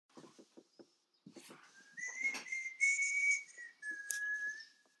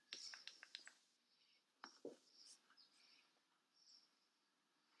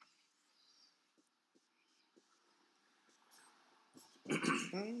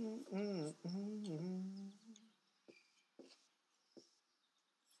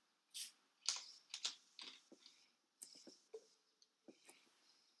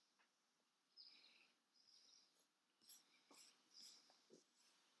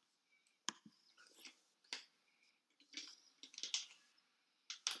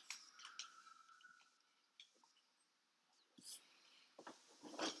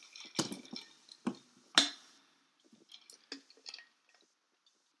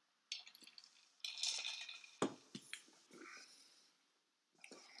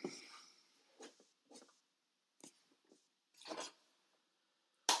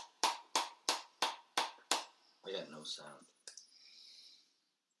I got no sound.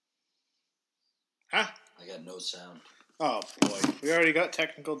 Huh? I got no sound. Oh, boy. We already got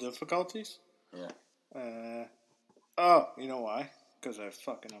technical difficulties? Yeah. Oh, you know why? Because I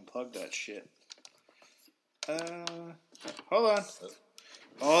fucking unplugged that shit. Hold on.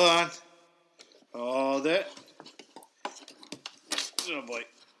 Hold on. Hold it. Oh, boy.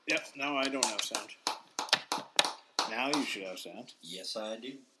 Yep, now I don't have sound. Now you should have sound. Yes, I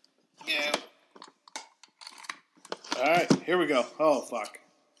do. Yeah. Alright, here we go. Oh, fuck.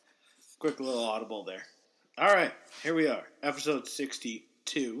 Quick little audible there. Alright, here we are. Episode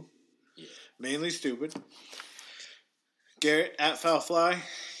 62. Yeah. Mainly Stupid. Garrett at Foulfly.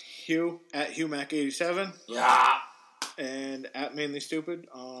 Hugh at HughMac87. Yeah. And at Mainly Stupid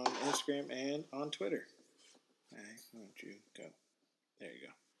on Instagram and on Twitter. Alright, why don't you go? There you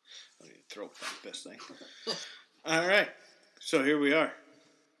go. I need to throw back this thing. Alright, so here we are.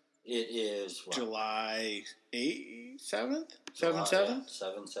 It is what? July 8th? 7th? 7-7?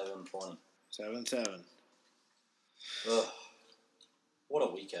 7/7/20. 7-7. Ugh. What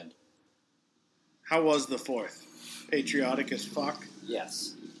a weekend. How was the 4th? Patriotic as fuck?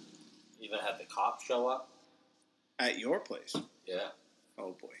 Yes. Even had the cops show up. At your place? Yeah.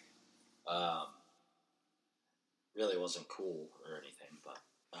 Oh, boy. Really wasn't cool or anything, but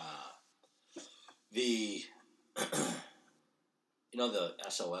the you know the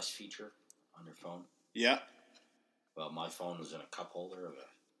SOS feature on your phone? Yeah. Well, my phone was in a cup holder of a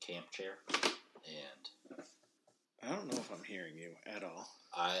camp chair, and I don't know if I'm hearing you at all.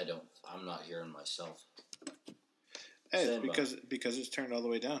 I'm not hearing myself. Hey, it's because it's turned all the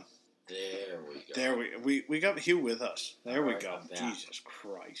way down. There we go. There we got Hugh with us. There we go. I'm back. Jesus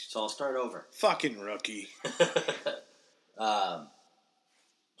Christ. So I'll start over. Fucking rookie.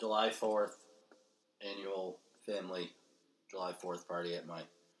 July 4th, annual family July 4th party at my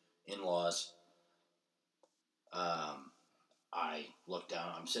in-laws. I look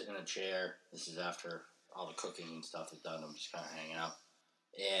down. I'm sitting in a chair. This is after all the cooking and stuff is done. I'm just kind of hanging out.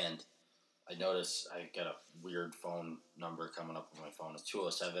 And I notice I got a weird phone number coming up on my phone. It's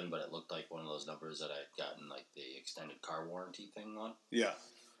 207, but it looked like one of those numbers that I'd gotten like the extended car warranty thing on. Yeah.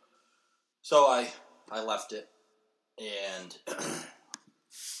 So I left it, and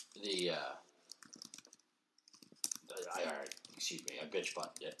I bitch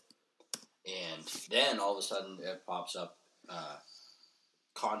buttoned it. And then all of a sudden it pops up,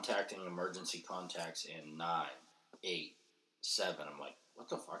 contacting emergency contacts in 987. I'm like, what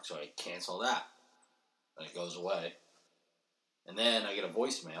the fuck? So I cancel that. And it goes away. And then I get a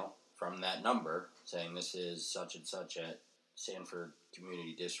voicemail from that number saying this is such and such at Sanford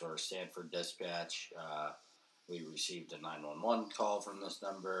Community Dispatch or Sanford Dispatch. We received a 911 call from this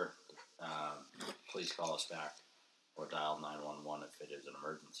number. Please call us back or dial 911 if it is an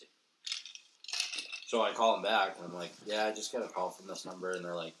emergency. So I call them back, and I'm like, yeah, I just got a call from this number, and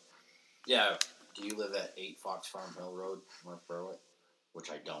they're like, yeah, do you live at 8 Fox Farm Hill Road, North Berwick?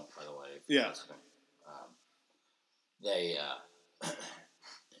 Which I don't, by the way. Yeah.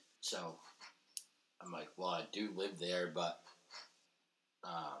 So I'm like, well, I do live there, but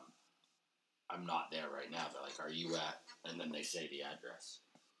I'm not there right now. They're like, are you at? And then they say the address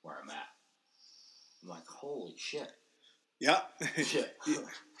where I'm at. I'm like, holy shit. Yeah. Shit.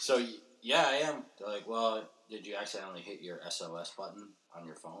 So, yeah, I am. They're like, well, did you accidentally hit your SOS button on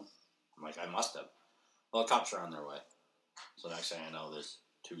your phone? I'm like, I must have. Well, the cops are on their way. So next thing I know, there's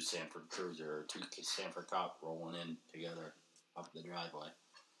two Sanford cop rolling in together up the driveway.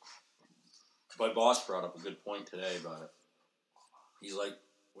 My boss brought up a good point today about it. He's like,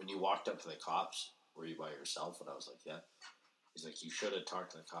 when you walked up to the cops, were you by yourself? And I was like, yeah. He's like, you should have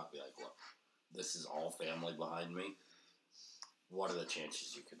talked to the cop. Be like, look, this is all family behind me. What are the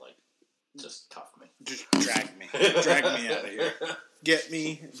chances you could, like, just cuff me? Just drag me. Drag me out of here. Get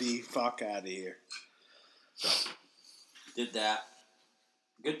me the fuck out of here. So, did that.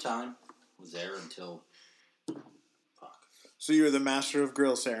 Good time. Was there until... Fuck. So you were the master of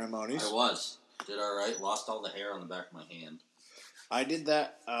grill ceremonies. I was. Did all right. Lost all the hair on the back of my hand. I did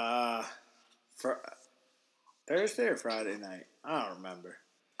that for Thursday or Friday night. I don't remember.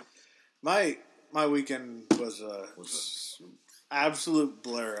 My weekend was a absolute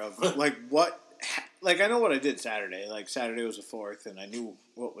blur of like what. Like I know what I did Saturday. Like Saturday was the 4th, and I knew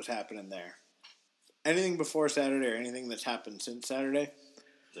what was happening there. Anything before Saturday or anything that's happened since Saturday,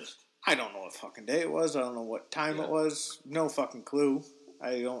 I don't know what fucking day it was. I don't know what time it was. No fucking clue.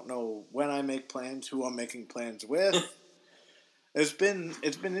 I don't know when I make plans, who I'm making plans with. It's been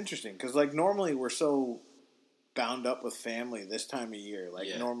interesting because like normally we're so bound up with family this time of year. Like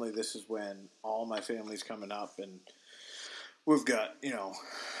normally this is when all my family's coming up and we've got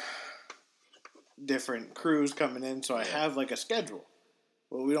different crews coming in. So I have like a schedule.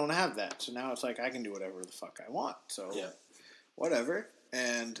 Well, we don't have that. So now it's like I can do whatever the fuck I want. So whatever.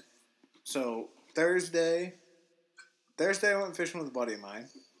 And so Thursday I went fishing with a buddy of mine.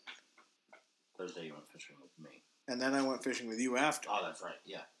 Thursday you went fishing with me. And then I went fishing with you after. Oh, that's right.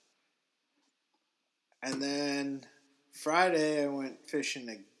 Yeah. And then Friday I went fishing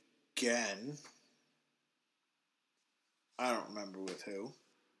again. I don't remember with who.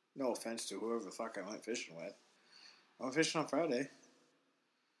 No offense to whoever the fuck I went fishing with. I went fishing on Friday.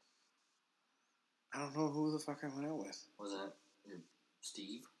 I don't know who the fuck I went out with. Wasn't it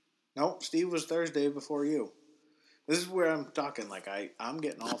Steve? Nope, Steve was Thursday before you. This is where I'm talking like I'm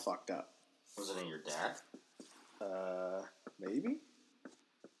getting all fucked up. Wasn't it your dad? Maybe?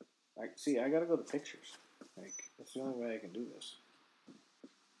 I gotta go to pictures. Like, that's the only way I can do this.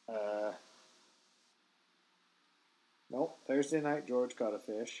 Nope. Thursday night, George caught a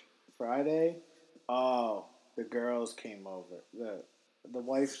fish. Friday, the girls came over. The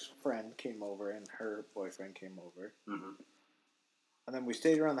wife's friend came over and her boyfriend came over. Mm-hmm. And then we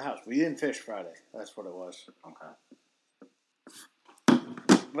stayed around the house. We didn't fish Friday. That's what it was. Okay.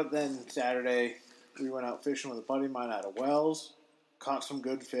 But then Saturday, we went out fishing with a buddy of mine out of Wells. Caught some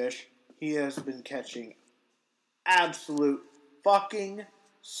good fish. He has been catching absolute fucking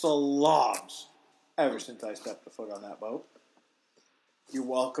slobs ever since I stepped a foot on that boat. You're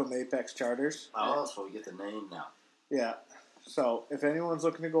welcome, Apex Charters. Oh, so we get the name now. Yeah. So, if anyone's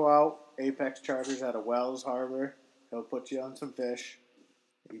looking to go out, Apex Charters out of Wells Harbor, he'll put you on some fish.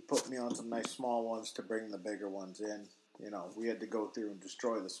 He put me on some nice small ones to bring the bigger ones in. We had to go through and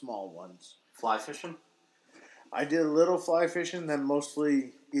destroy the small ones. Fly fishing? I did a little fly fishing, then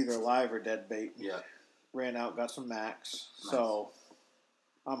mostly either live or dead bait. Yeah. Ran out, got some max. Nice. So,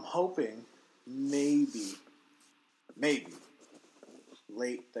 I'm hoping maybe,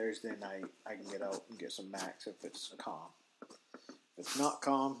 late Thursday night, I can get out and get some max if it's calm. If it's not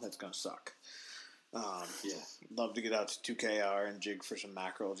calm, that's going to suck. Love to get out to 2KR and jig for some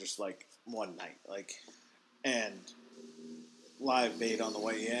mackerel just like one night. And live bait on the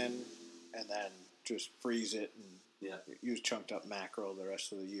way in, and then just freeze it and use chunked up mackerel the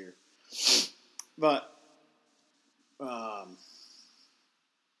rest of the year. But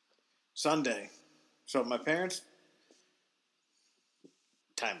Sunday, so my parents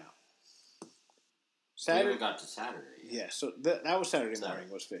timeout. Saturday. We haven't got to Saturday yet. Yeah, so that was Saturday morning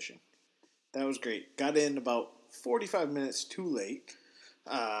was fishing. That was great. Got in about 45 minutes too late.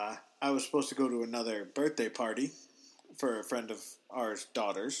 I was supposed to go to another birthday party for a friend of ours'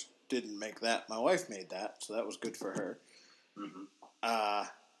 daughter's. Didn't make that. My wife made that, so that was good for her. Mm-hmm.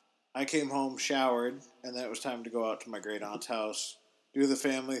 I came home, showered, and then it was time to go out to my great aunt's house, do the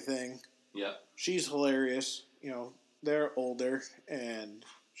family thing. Yeah. She's hilarious. They're older, and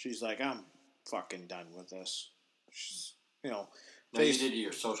she's like, I'm fucking done with this. She's, No, you did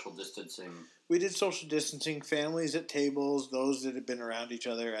your social distancing. We did social distancing, families at tables, those that had been around each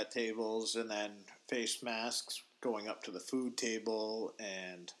other at tables, and then face masks going up to the food table,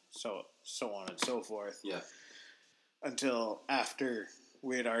 and so on and so forth. Yeah. Until after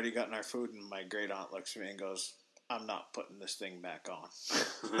we had already gotten our food, and my great aunt looks at me and goes, I'm not putting this thing back on.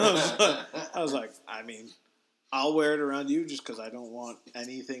 I was like, I'll wear it around you just because I don't want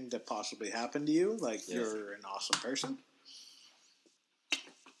anything to possibly happen to you. You're an awesome person.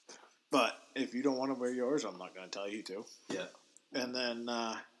 But if you don't want to wear yours, I'm not going to tell you to. Yeah. And then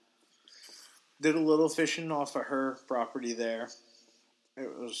did a little fishing off of her property there.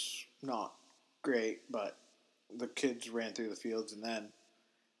 It was not great, but the kids ran through the fields, and then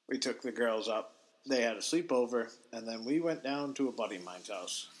we took the girls up. They had a sleepover, and then we went down to a buddy of mine's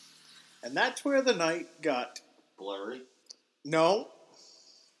house. And that's where the night got... blurry? No.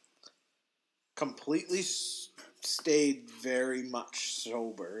 Completely stayed very much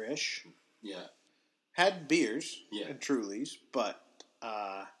sober-ish. Yeah. Had beers and Trulies, but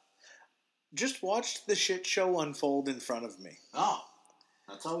just watched the shit show unfold in front of me. Oh,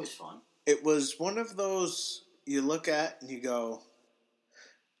 that's always fun. It was one of those you look at and you go,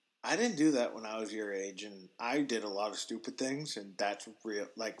 I didn't do that when I was your age, and I did a lot of stupid things, and that's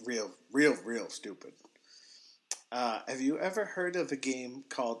real stupid. Have you ever heard of a game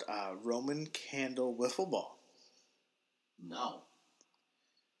called Roman Candle Wiffle Ball? No.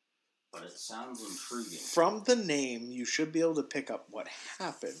 But it sounds intriguing. From the name, you should be able to pick up what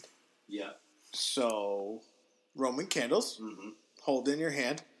happened. Yeah. So, Roman candles, hold in your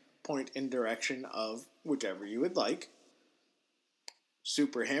hand, point in direction of whichever you would like.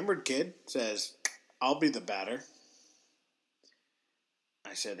 Super hammered kid says, I'll be the batter.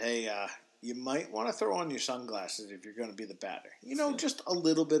 I said, hey, you might want to throw on your sunglasses if you're going to be the batter. You know, just a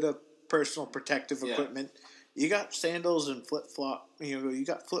little bit of personal protective equipment. You got sandals and flip-flop. You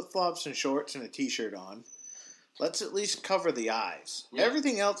got flip-flops and shorts and a t-shirt on. Let's at least cover the eyes. Yeah.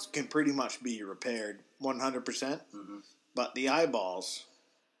 Everything else can pretty much be repaired 100%. But the eyeballs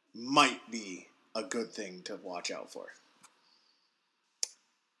might be a good thing to watch out for.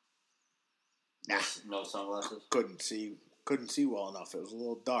 Nah. No sunglasses? Couldn't see well enough. It was a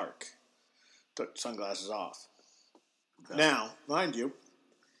little dark. Took sunglasses off. Okay. Now, mind you,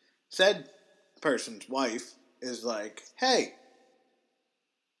 said person's wife is like, hey,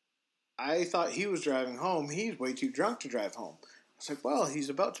 I thought he was driving home. He's way too drunk to drive home. I was like, well, he's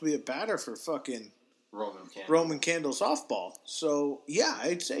about to be a batter for fucking Roman Candle softball. So, yeah,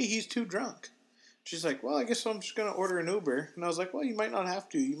 I'd say he's too drunk. She's like, well, I guess I'm just going to order an Uber. And I was like, well, you might not have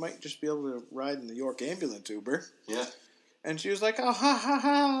to. You might just be able to ride in the York ambulance Uber. Yeah. And she was like, oh, ha, ha,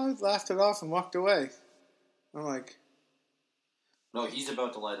 ha. I laughed it off and walked away. I'm like... No, he's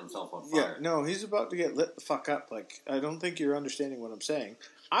about to light himself on fire. Yeah, no, he's about to get lit the fuck up. Like, I don't think you're understanding what I'm saying.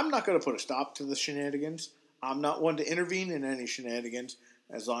 I'm not going to put a stop to the shenanigans. I'm not one to intervene in any shenanigans.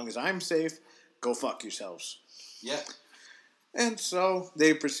 As long as I'm safe, go fuck yourselves. Yeah. And so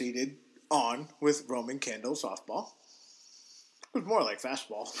they proceeded on with Roman Candle softball. It was more like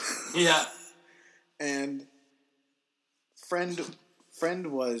fastball. Yeah. And friend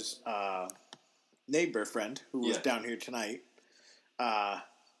was neighbor friend who was down here tonight.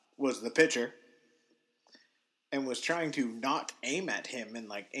 Was the pitcher and was trying to not aim at him and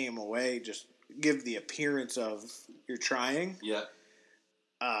like aim away, just give the appearance of you're trying. Yeah.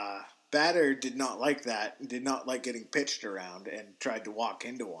 Batter did not like that, did not like getting pitched around, and tried to walk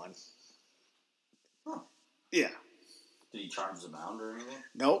into one. Huh. Yeah. Did he charge the mound or anything?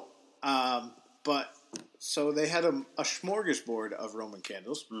 Nope. But so they had a smorgasbord of Roman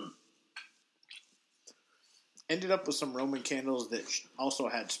candles. Ended up with some Roman candles that also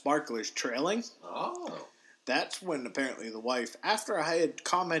had sparklers trailing. Oh. That's when apparently the wife, after I had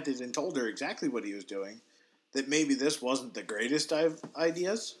commented and told her exactly what he was doing, that maybe this wasn't the greatest of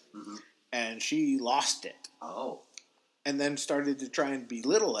ideas, and she lost it. Oh. And then started to try and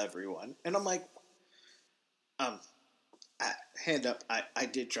belittle everyone. And I'm like, hand up, I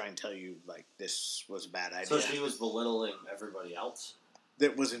did try and tell you, like, this was a bad idea. So she was belittling everybody else?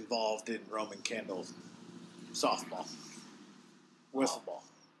 That was involved in Roman candle softball. Wiffle ball.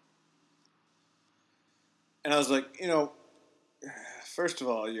 And I was like, first of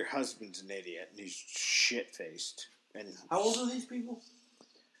all, your husband's an idiot, and he's shit-faced. And how old are these people?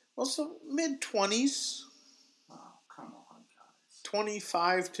 Well, so mid-20s. Oh, come on, guys.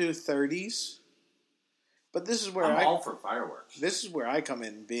 25 to 30s. But this is where I'm all for fireworks. This is where I come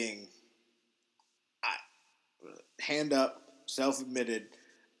in being, hand up, self-admitted,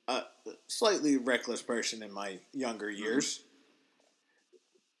 slightly reckless person in my younger years.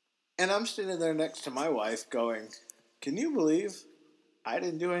 And I'm sitting there next to my wife going, can you believe I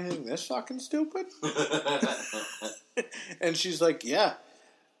didn't do anything this fucking stupid? And she's like, yeah.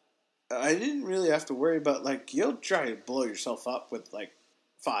 I didn't really have to worry about, like, you'll try to blow yourself up with, like,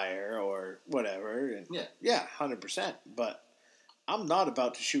 fire or whatever. And yeah, 100%. But I'm not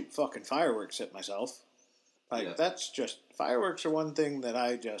about to shoot fucking fireworks at myself. Like, that's just... Fireworks are one thing that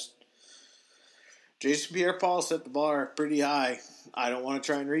I just... Jason Pierre-Paul set the bar pretty high. I don't want to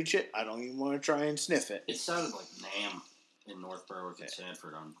try and reach it. I don't even want to try and sniff it. It sounded like NAMM in North Berwick and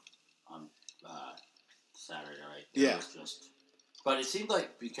Sanford on Saturday night. It was just... But it seemed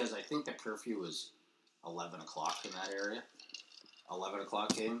like, because I think the curfew was 11 o'clock in that area. 11 o'clock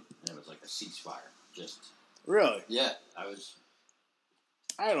came, and it was like a ceasefire. Just... Really? Yeah,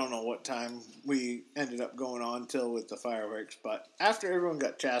 I don't know what time we ended up going on till with the fireworks, but after everyone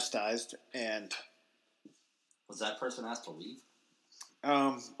got chastised and... Was that person asked to leave?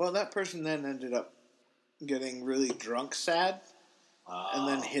 Well, that person then ended up getting really drunk sad and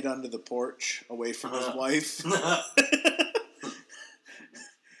then hid under the porch away from his wife.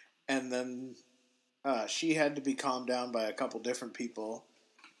 And then she had to be calmed down by a couple different people.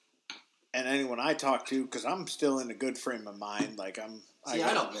 and anyone I talk to, because I'm still in a good frame of mind. Like I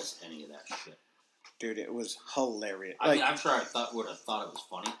don't miss any of that shit. Dude, it was hilarious. I mean, I'm sure would have thought it was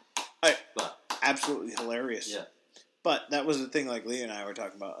funny. But absolutely hilarious. Yeah. But that was the thing, like Lee and I were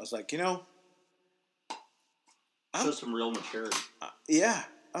talking about. I was like, show some real maturity. Yeah.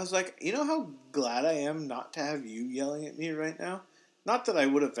 I was like, you know how glad I am not to have you yelling at me right now? Not that I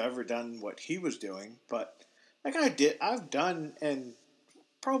would have ever done what he was doing, but like I've done and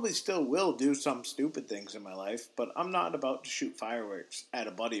probably still will do some stupid things in my life, but I'm not about to shoot fireworks at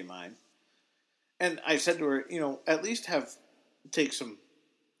a buddy of mine. And I said to her, at least take some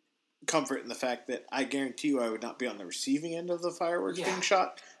comfort in the fact that I guarantee you I would not be on the receiving end of the fireworks being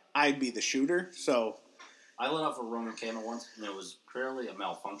shot. I'd be the shooter, so... I lit off a Roman candle once, and it was clearly a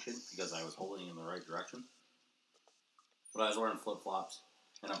malfunction because I was holding it in the right direction. But I was wearing flip-flops,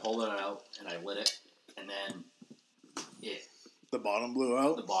 and I'm holding it out, and I lit it, and then the bottom blew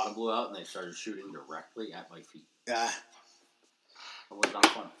out? The bottom blew out, and they started shooting directly at my feet. Yeah. It was not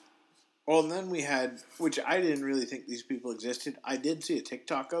fun. Well, and then we had, which I didn't really think these people existed. I did see a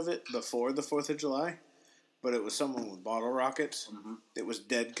TikTok of it before the 4th of July, but it was someone with bottle rockets that was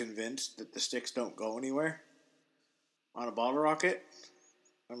dead convinced that the sticks don't go anywhere on a bottle rocket.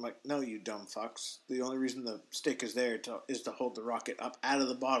 I'm like, no, you dumb fucks. The only reason the stick is there is to hold the rocket up out of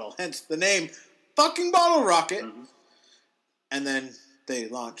the bottle. Hence the name, fucking bottle rocket. Mm-hmm. And then they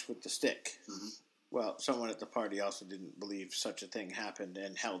launch with the stick. Mm-hmm. Well, someone at the party also didn't believe such a thing happened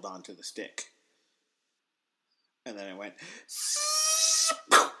and held on to the stick. And then it went...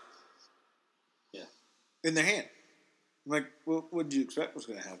 Yeah. In their hand. I'm like, well, what did you expect was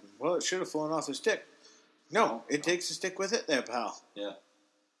going to happen? Well, it should have fallen off the stick. No, it takes the stick with it there, pal. Yeah.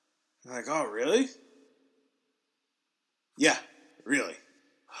 I'm like, oh, really? Yeah, really.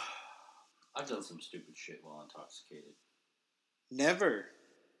 I've done some stupid shit while intoxicated. Never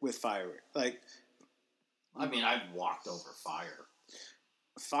with fireworks. Like... I mean, I've walked over fire.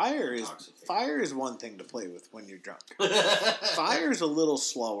 Fire is one thing to play with when you're drunk. Fire is a little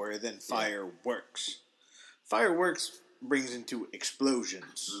slower than fireworks. Fireworks brings into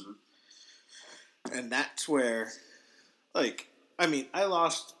explosions. Mm-hmm. And that's where, like, I mean, I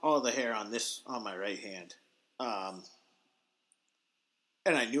lost all the hair on my right hand. And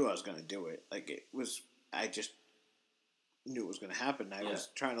I knew I was going to do it. Like, I just knew it was going to happen. I was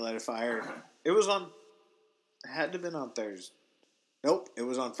trying to light a fire. It had to have been on Thursday. Nope, it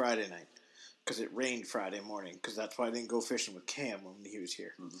was on Friday night. Because it rained Friday morning. Because that's why I didn't go fishing with Cam when he was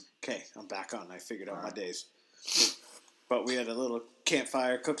here. Okay, I'm back on. I figured out my days. But we had a little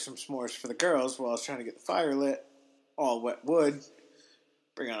campfire, cooked some s'mores for the girls while I was trying to get the fire lit. All wet wood.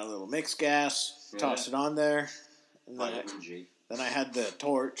 Bring on a little mixed gas. Toss it on there. And then I had the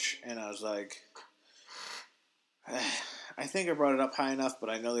torch. And I was like... I think I brought it up high enough, but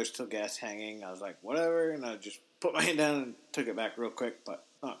I know there's still gas hanging. I was like, whatever, and I just put my hand down and took it back real quick, but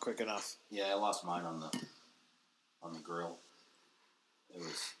not quick enough. Yeah, I lost mine on the grill.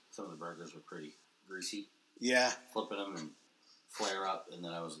 Some of the burgers were pretty greasy. Yeah. Flipping them and flare up, and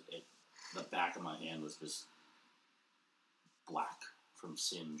then the back of my hand was just black from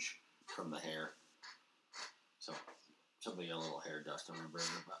singe from the hair. So somebody got a little hair dust on my burger,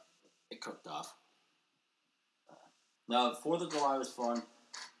 but it cooked off. Now, 4th of July was fun.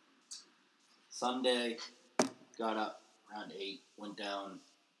 Sunday, got up around 8, went down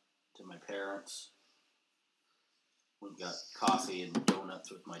to my parents. Went and got coffee and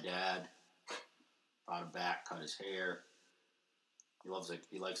donuts with my dad. Brought him back, cut his hair. He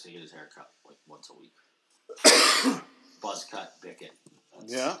likes to get his hair cut like once a week. Buzz cut, Bickett.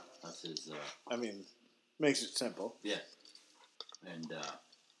 That's his... I mean, makes it simple. Yeah. And,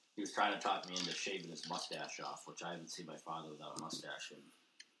 he was trying to talk me into shaving his mustache off, which I haven't seen my father without a mustache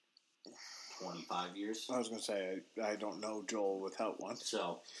in 25 years. I was going to say, I don't know Joel without one.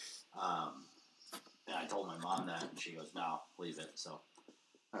 So, and I told my mom that, and she goes, no, leave it. So,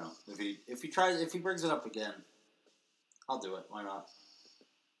 I don't know. If he brings it up again, I'll do it. Why not?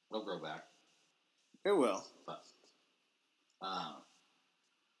 It'll grow back. It will. But,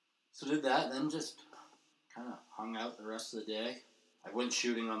 so did that, and then just kind of hung out the rest of the day. I went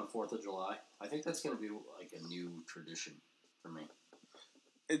shooting on the 4th of July. I think that's going to be like a new tradition for me.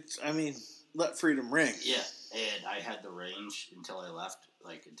 Let freedom ring. Yeah, and I had the range until I left,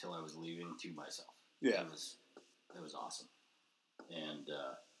 until I was leaving to myself. Yeah. It was awesome. And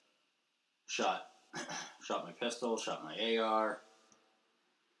shot my pistol, shot my AR,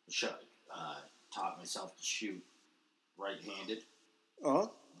 taught myself to shoot right-handed. Uh-huh.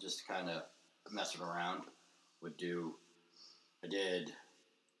 Just kind of messing around.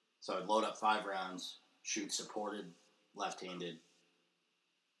 So I'd load up 5 rounds, shoot supported, left-handed,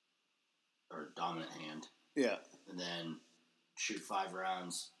 or dominant hand. Yeah. And then shoot 5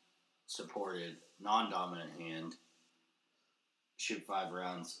 rounds supported non-dominant hand. Shoot 5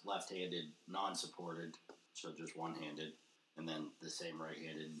 rounds left-handed non-supported, so just one-handed, and then the same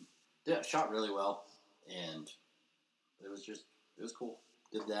right-handed. Yeah, shot really well, and it was cool.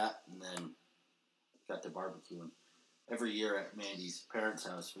 Did that, and then got to barbecuing. Every year at Mandy's parents'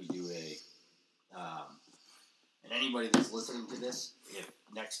 house, we do and anybody that's listening to this, if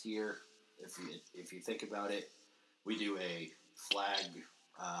next year, if you think about it, we do a flag,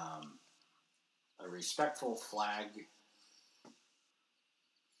 a respectful flag,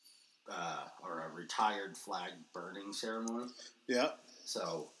 or a retired flag burning ceremony. Yeah.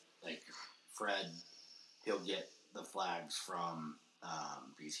 So, like, Fred, he'll get the flags from,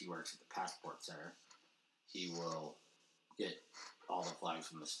 because he works at the Passport Center, he will get all the flags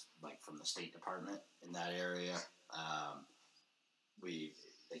from the State Department in that area.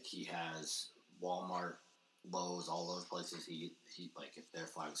 He has Walmart, Lowe's, all those places. He like, if their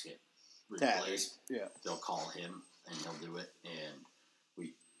flags get replaced, they'll call him and he'll do it. And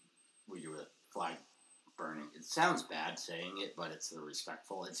we do a flag burning. It sounds bad saying it, but it's the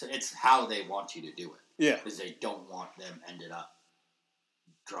respectful. It's how they want you to do it. Yeah, because they don't want them ended up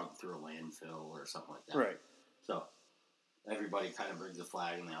drugged through a landfill or something like that. Right. So everybody kind of brings a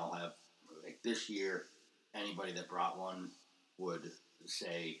flag, and they all have, like, this year, anybody that brought one would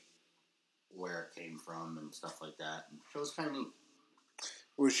say where it came from and stuff like that. And so it was kind of neat.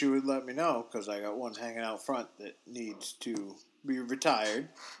 Wish you would let me know, because I got one hanging out front that needs to be retired.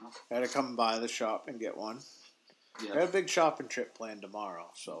 I had to come by the shop and get one. Yeah. I got a big shopping trip planned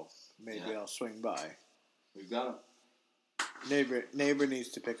tomorrow, so maybe I'll swing by. We've got them. Neighbor needs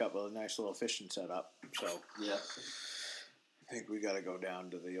to pick up a nice little fishing setup, so yeah. I think we got to go down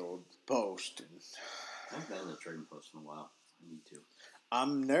to the old post. And I haven't been to the trading post in a while. I need to.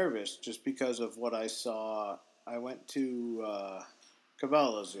 I'm nervous just because of what I saw. I went to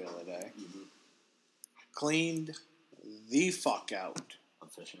Cabela's the other day. Mm-hmm. Cleaned the fuck out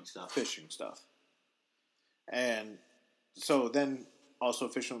of fishing stuff. And so then also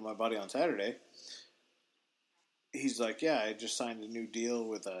fishing with my buddy on Saturday. He's like, yeah, I just signed a new deal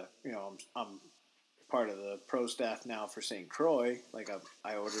with I'm part of the pro staff now for St. Croix. Like,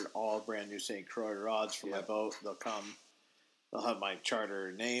 I ordered all brand new St. Croix rods for my boat. They'll come. They'll have my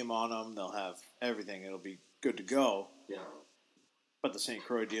charter name on them. They'll have everything. It'll be good to go. Yeah. But the St.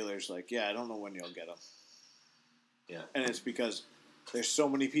 Croix dealer's like, yeah, I don't know when you'll get them. Yeah. And it's because there's so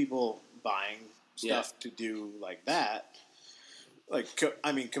many people buying stuff to do like that. Like,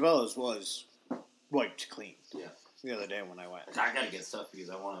 I mean, Cabela's was wiped clean. Yeah. The other day when I went. I gotta get stuff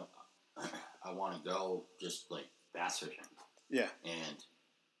because I want to go just like bass fishing. Yeah. And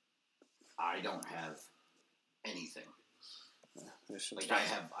I don't have anything. Like, I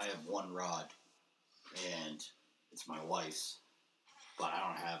have one rod, and it's my wife's, but I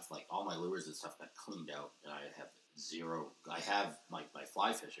don't have, like, all my lures and stuff got cleaned out, and I have zero. I have my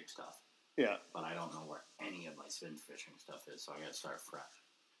fly fishing stuff. Yeah. But I don't know where any of my spin fishing stuff is, so I gotta start fresh.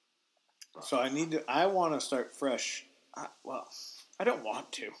 So I want to start fresh. I don't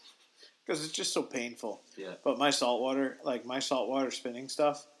want to, because it's just so painful. Yeah. But my saltwater spinning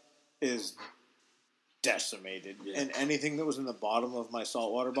stuff is decimated. Yeah. And anything that was in the bottom of my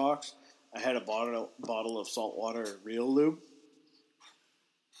saltwater box, I had a bottle of saltwater real lube,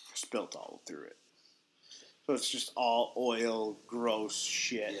 spilt all through it. So it's just all oil, gross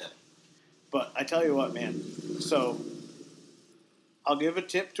shit. Yeah. But I tell you what, man. So I'll give a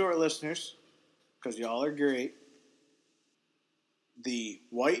tip to our listeners, because y'all are great. The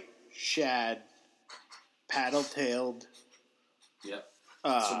white shad, paddle-tailed,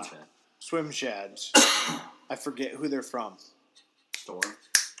 swim shads. I forget who they're from.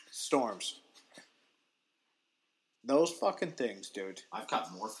 Storms. Those fucking things, dude. I've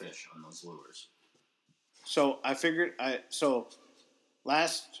caught more fish on those lures. So I figured,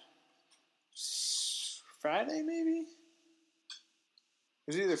 last Friday maybe? It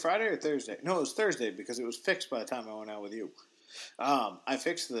was either Friday or Thursday. No, it was Thursday because it was fixed by the time I went out with you. I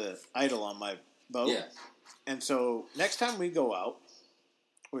fixed the idle on my boat. Yeah. And so next time we go out,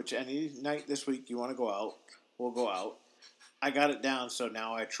 which any night this week you want to go out, we'll go out. I got it down, so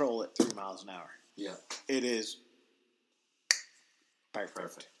now I troll at 3 miles an hour. Yeah. It is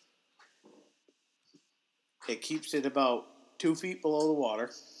perfect. It keeps it about 2 feet below the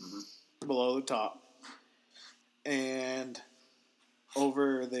water, below the top. And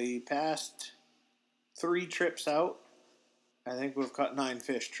over the past 3 trips out, I think we've caught 9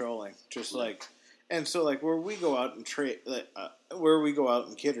 fish trolling. Just like, and so like where we go out and where we go out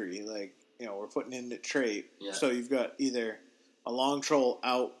in Kittery, like, you know, we're putting in the trait. Yeah. So you've got either a long troll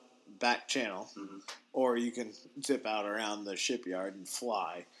out back channel, or you can zip out around the shipyard and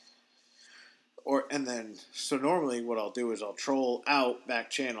fly. So normally what I'll do is I'll troll out back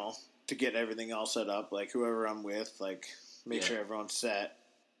channel to get everything all set up, like whoever I'm with, like make sure everyone's set,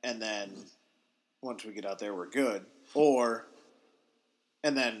 and then once we get out there, we're good.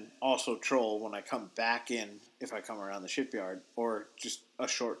 And then also troll when I come back in, if I come around the shipyard, or just a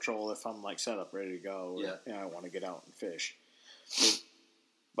short troll if I'm like set up, ready to go. Or, I want to get out and fish.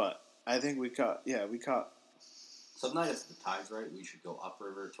 But I think we caught. Some night if the tide's right, we should go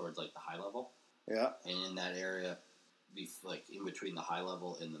upriver towards like the high level. Yeah. And in that area, be like in between the high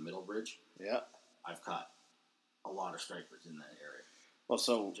level and the middle bridge. Yeah. I've caught a lot of stripers in that area. Well,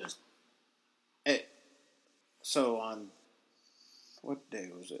 so on. What day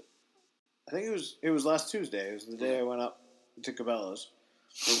was it? I think it was last Tuesday. It was the day I went up to Cabela's.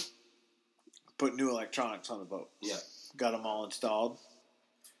 Put new electronics on the boat. Yeah. Got them all installed.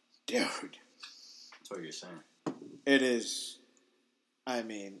 Dude. That's what you're saying. It is. I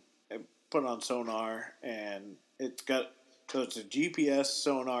mean, I put on sonar, and it's got. So it's a GPS,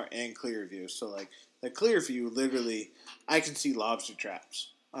 sonar, and clear view. So, like, the clear view, literally, I can see lobster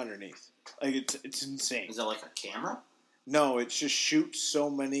traps underneath. Like, it's insane. Is that like a camera? No, it just shoots so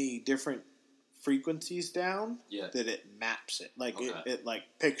many different frequencies down that it maps it. Like, it like,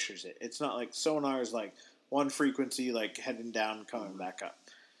 pictures it. It's not like sonar is, like, one frequency, like, heading down and coming back up.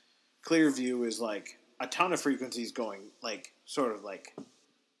 Clear view is, like, a ton of frequencies going, like, sort of, like...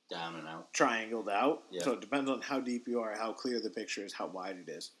 down and out. Triangled out. Yeah. So it depends on how deep you are, how clear the picture is, how wide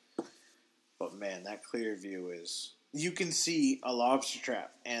it is. But, man, that clear view is... You can see a lobster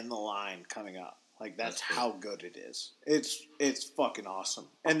trap and the line coming up. Like, that's how good it is. It's fucking awesome.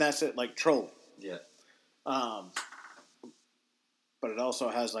 And that's it, like, trolling. Yeah. But it also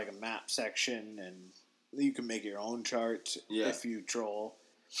has, like, a map section, and you can make your own charts if you troll.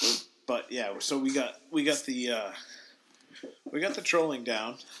 But, yeah, so we got the trolling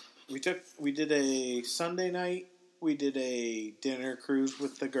down. We did a Sunday night. We did a dinner cruise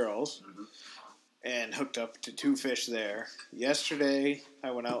with the girls. Mm-hmm. And hooked up to 2 fish there. Yesterday, I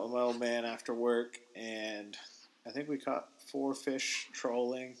went out with my old man after work, and I think we caught 4 fish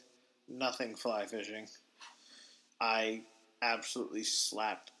trolling. Nothing fly fishing. I absolutely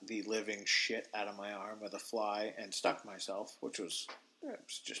slapped the living shit out of my arm with a fly and stuck myself, which was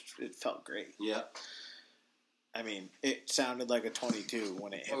it felt great. Yeah. I mean, it sounded like a 22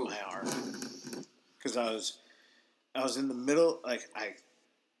 when it hit my arm. Because I was in the middle, like, I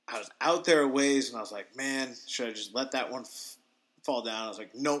was out there a ways, and I was like, man, should I just let that one fall down? I was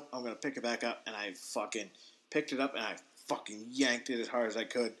like, nope, I'm going to pick it back up. And I fucking picked it up, and I fucking yanked it as hard as I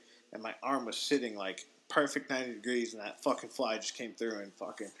could. And my arm was sitting, like, perfect 90 degrees, and that fucking fly just came through and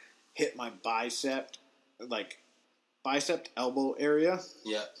fucking hit my bicep elbow area.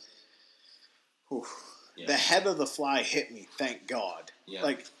 Yeah. Whew. Yeah. The head of the fly hit me, thank God. Yeah.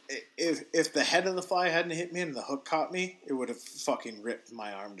 Like, if the head of the fly hadn't hit me and the hook caught me, it would have fucking ripped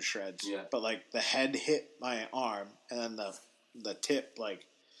my arm to shreds. Yeah. But, like, the head hit my arm, and then the tip, like,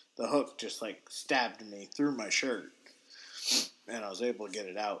 the hook just, like, stabbed me through my shirt. And I was able to get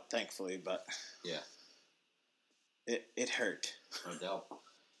it out, thankfully, but... Yeah. It hurt. No doubt.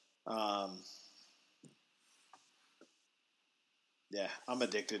 Yeah, I'm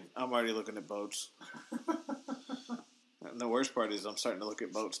addicted. I'm already looking at boats. And the worst part is I'm starting to look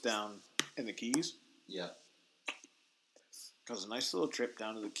at boats down in the Keys. Yeah. Because a nice little trip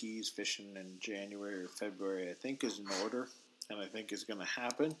down to the Keys fishing in January or February, I think, is in order. And I think is going to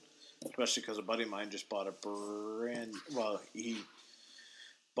happen. Especially because a buddy of mine just bought he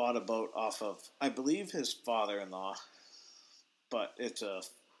bought a boat off of, I believe, his father-in-law. But it's a,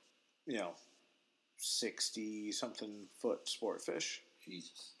 60-something foot sport fish.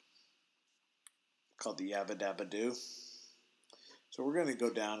 Jesus. Called the Yabba Dabba Doo. So we're going to go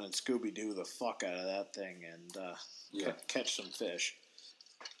down and Scooby-Doo the fuck out of that thing and catch some fish.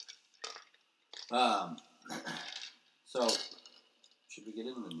 So, should we get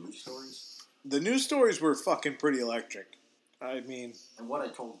into the news stories? The news stories were fucking pretty electric. I mean... And what I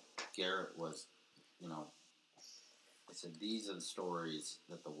told Garrett was, I said, these are the stories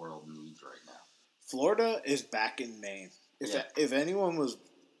that the world needs right now. Florida is back in Maine. If anyone was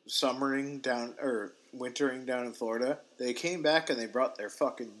summering down or wintering down in Florida, they came back and they brought their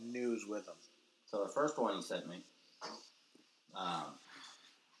fucking news with them. So the first one he sent me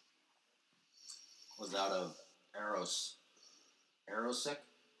was out of Aroostook,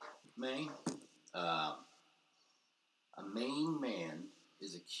 Maine. A Maine man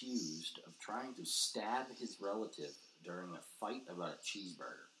is accused of trying to stab his relative during a fight about a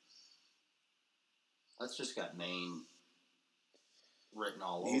cheeseburger. That's just got Maine written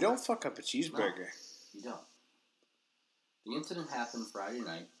all over. You don't fuck up a cheeseburger. No, you don't. The incident happened Friday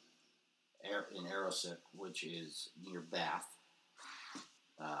night in Aerosip, which is near Bath.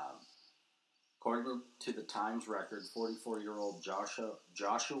 According to the Times record, 44-year-old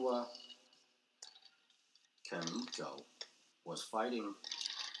Joshua Kamiko was fighting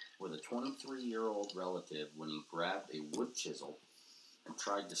with a 23-year-old relative when he grabbed a wood chisel and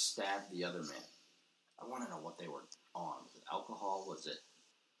tried to stab the other man. I want to know what they were on. Was it alcohol? Was it...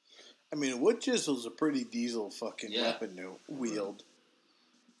 I mean, a wood chisel's a pretty diesel fucking weapon to wield.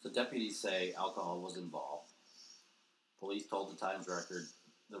 The deputies say alcohol was involved. Police told the Times record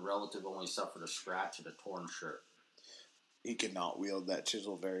the relative only suffered a scratch and a torn shirt. He could not wield that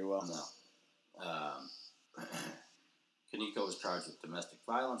chisel very well. No. Kaneko was charged with domestic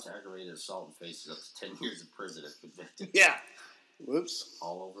violence, aggravated assault, and faces up to 10 years in prison if convicted. Yeah. Whoops.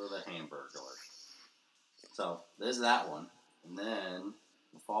 All over the Hamburglar. So, there's that one. And then,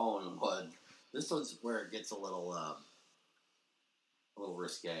 the following one. This one's where it gets a little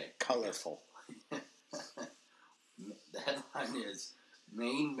risque. Colorful. The headline is,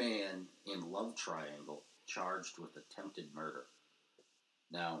 Maine man in love triangle charged with attempted murder.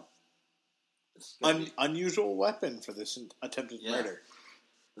 Now, unusual weapon for this attempted murder.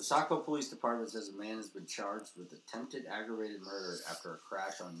 The Saco Police Department says a man has been charged with attempted aggravated murder after a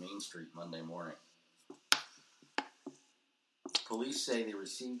crash on Main Street Monday morning. Police say they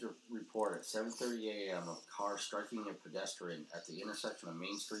received a report at 7:30 a.m. of a car striking a pedestrian at the intersection of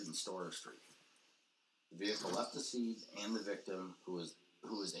Main Street and Storer Street. The vehicle left the scene, and the victim, who was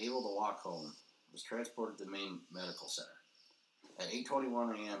able to walk home, was transported to Maine Medical Center. At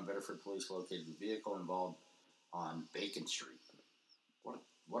 8:21 a.m., Bedford police located the vehicle involved on Bacon Street.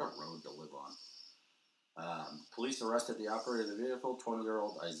 What a road to live on. Police arrested the operator of the vehicle,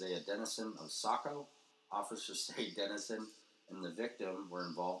 20-year-old Isaiah Dennison of Saco. Officers say Dennison and the victim were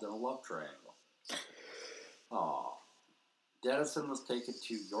involved in a love triangle. Aww. Dennison was taken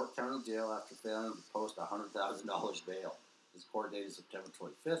to York County Jail after failing to post a $100,000 bail. His court date is September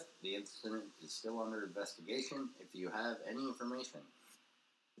 25th. The incident is still under investigation. If you have any information,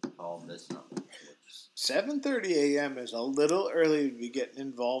 call this number. 7:30 a.m. is a little early to be getting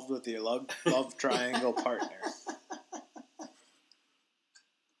involved with your love triangle partner.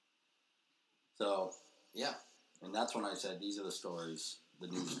 So, yeah. And that's when I said these are the stories, the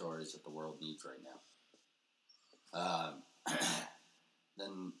news stories that the world needs right now.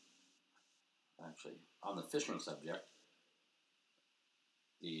 Then, actually, on the fishing subject,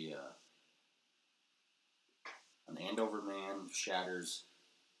 an Andover man shatters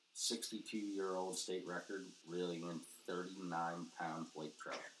 62-year-old state record, reeling in 39-pound lake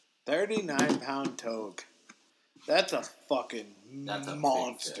trout. 39-pound togue. That's a fucking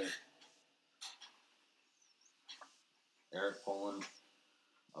monster. Eric Poland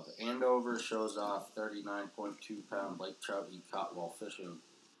of Andover shows off 39.2-pound lake trout he caught while fishing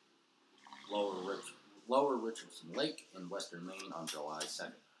Lower Richardson Lake in western Maine on July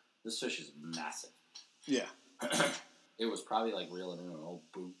 2nd. This fish is massive. Yeah. It was probably like reeling in an old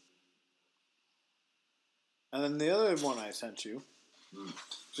boot. And then the other one I sent you,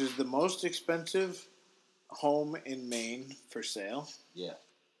 which is the most expensive home in Maine for sale. Yeah.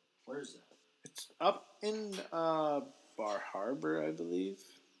 Where is that? It's up in Bar Harbor, I believe.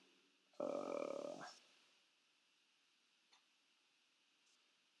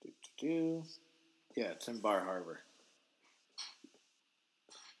 Yeah, it's in Bar Harbor.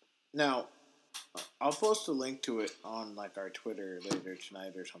 Now, I'll post a link to it on like our Twitter later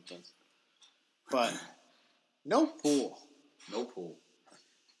tonight or something. But no pool. No pool.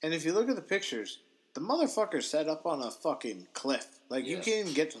 And if you look at the pictures, the motherfucker's set up on a fucking cliff. Like, you can't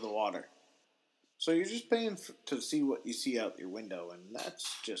even get to the water. So you're just paying to see what you see out your window, and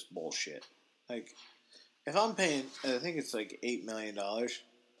that's just bullshit. Like, if I'm paying, I think it's like $8 million.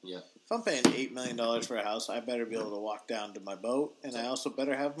 Yeah. If I'm paying $8 million for a house, I better be able to walk down to my boat, and I also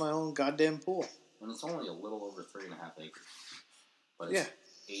better have my own goddamn pool. And it's only a little over 3.5 acres. But it's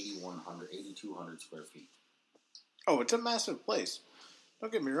 8,200 square feet. Oh, it's a massive place.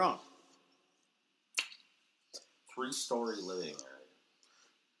 Don't get me wrong. 3-story living area.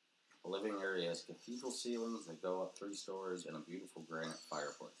 The living area has cathedral ceilings that go up 3 stories and a beautiful granite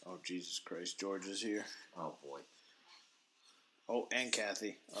fireplace. Oh, Jesus Christ. George is here. Oh, boy. Oh, and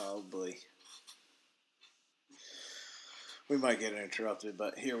Kathy. Oh, boy. We might get interrupted,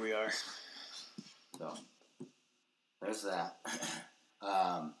 but here we are. So, there's that.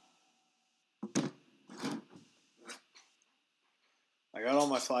 I got all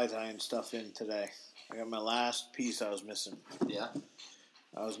my fly tying stuff in today. I got my last piece I was missing. Yeah?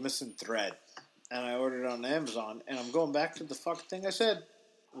 I was missing thread. and I ordered it on Amazon, and I'm going back to the fucking thing I said.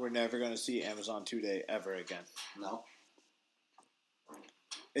 We're never going to see Amazon 2-day ever again. No.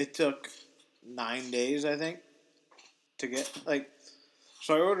 It took 9 days, I think, to get,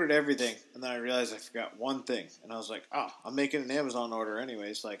 so I ordered everything, and then I realized I forgot one thing, and I was like, oh, I'm making an Amazon order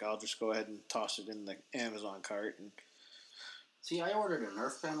anyways, I'll just go ahead and toss it in the Amazon cart. And see, I ordered a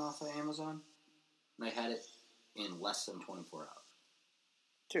Nerf gun off of Amazon, and I had it in less than 24 hours.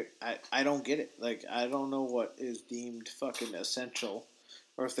 Dude, I don't get it. I don't know what is deemed fucking essential,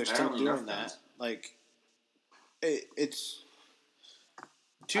 or if they're still doing that. It's...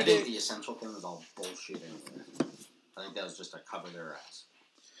 I think the essential thing is all bullshit anyway. I think that was just to cover their ass.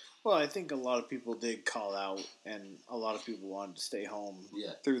 Well, I think a lot of people did call out, and a lot of people wanted to stay home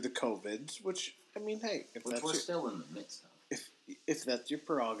through the COVIDs, which, I mean, hey, if which that's we're still in the midst of. If that's your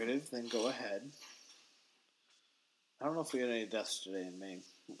prerogative, then go ahead. I don't know if we had any deaths today in Maine.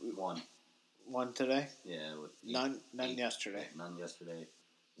 One today? Yeah. None yesterday. None yesterday.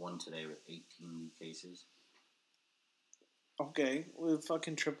 One today with 18 new cases. Okay, we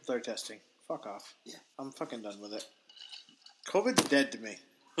fucking tripled our testing. Fuck off. Yeah. I'm fucking done with it. COVID's dead to me.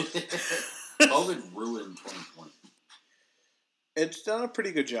 COVID ruined 2020. It's done a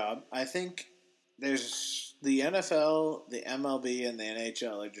pretty good job. I think there's the NFL, the MLB, and the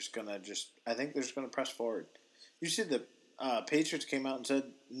NHL are just gonna I think they're just gonna press forward. You see the Patriots came out and said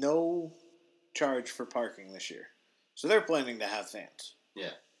no charge for parking this year. So they're planning to have fans.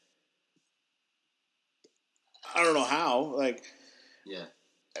 Yeah. I don't know how. Yeah.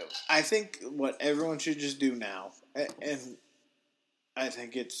 I think what everyone should just do now, and I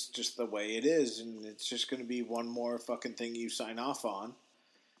think it's just the way it is, and it's just going to be one more fucking thing you sign off on,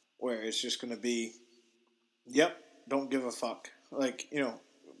 where it's just going to be, yep, don't give a fuck.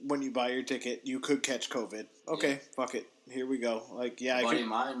 When you buy your ticket, you could catch COVID. Okay, fuck it. Here we go. Buddy of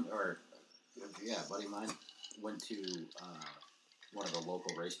mine went to one of the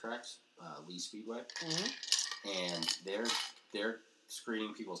local racetracks, Lee Speedway, and they're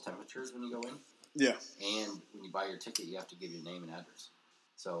screening people's temperatures when you go in. Yeah. And when you buy your ticket, you have to give your name and address.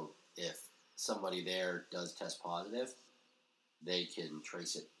 So if somebody there does test positive, they can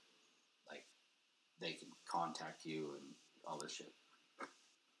trace it. They can contact you and all this shit.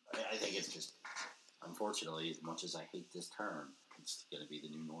 I think it's just, unfortunately, as much as I hate this term, it's going to be the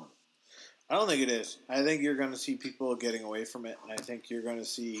new normal. I don't think it is. I think you're going to see people getting away from it, and I think you're going to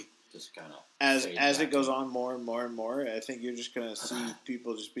see, just kind of as it goes on more and more and more, I think you're just going to see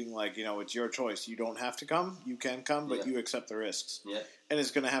people just being like, it's your choice. You don't have to come. You can come, but you accept the risks. Yeah. And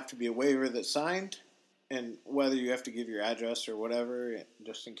it's going to have to be a waiver that's signed, and whether you have to give your address or whatever,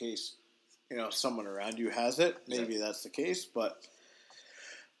 just in case, someone around you has it, maybe that's the case, but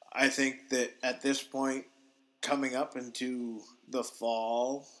I think that at this point, coming up into the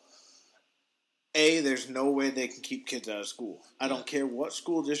fall, there's no way they can keep kids out of school. I don't care what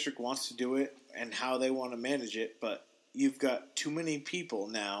school district wants to do it and how they want to manage it, but you've got too many people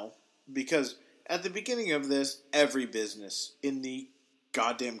now, because at the beginning of this, every business in the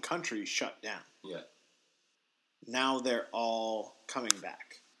goddamn country shut down. Yeah. Now they're all coming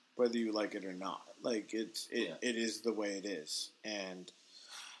back, whether you like it or not. It is the way it is. And,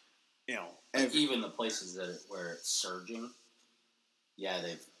 even the places where it's surging,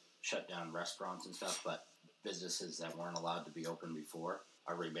 they've shut down restaurants and stuff, but businesses that weren't allowed to be open before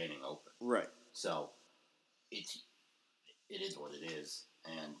are remaining open. Right. So it is what it is,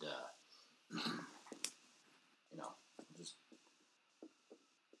 and just.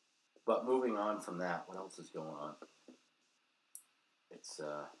 But moving on from that, what else is going on? It's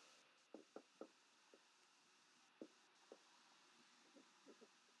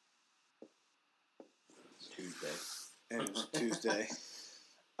Tuesday. And it was Tuesday.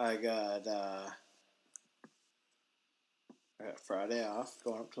 I got Friday off,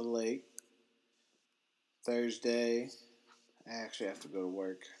 going up to the lake. Thursday, I actually have to go to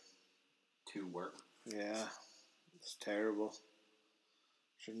work. To work? Yeah, it's terrible.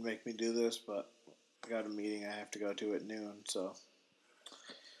 Shouldn't make me do this, but I got a meeting I have to go to at noon, so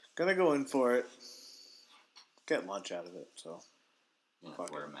gonna go in for it. Get lunch out of it, so.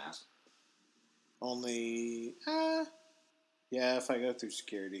 Wear a mask? Only, yeah, if I go through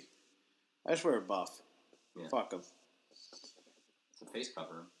security. I just wear a buff. Yeah. Fuck them. It's a face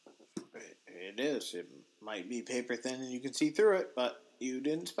cover. It is. It might be paper thin and you can see through it, but you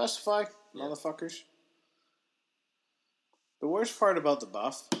didn't specify, motherfuckers. The worst part about the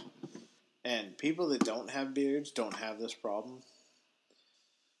buff, and people that don't have beards don't have this problem,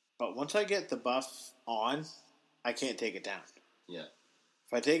 but once I get the buff on, I can't take it down. Yeah.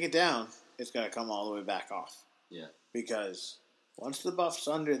 If I take it down, it's got to come all the way back off. Yeah. Because Once the buff's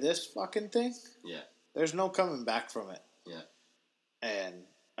under this fucking thing, Yeah. there's no coming back from it. Yeah. And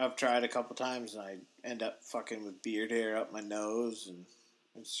I've tried a couple times, and I end up fucking with beard hair up my nose, and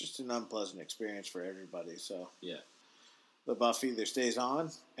it's just an unpleasant experience for everybody. So Yeah. the buff either stays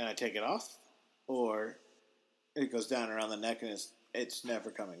on, and I take it off, or it goes down around the neck, and it's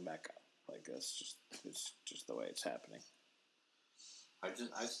never coming back up. Like it's just the way it's happening.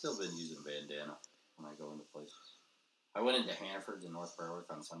 I've still been using bandana when I go into places. I went into Hannaford's in North Berwick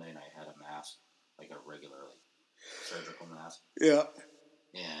on Sunday, and I had a mask, like a regular, surgical mask. Yeah.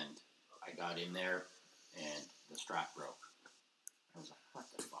 And I got in there, and the strap broke. I was like, what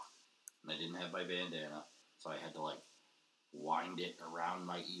the fuck? And I didn't have my bandana, so I had to, wind it around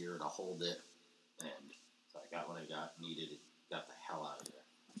my ear to hold it. And so I got what I needed, and got the hell out of there.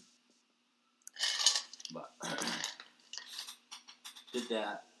 But, did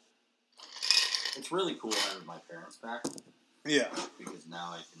that. It's really cool having my parents back. Yeah. Because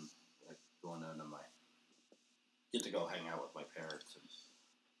now I can, go into get to go hang out with my parents.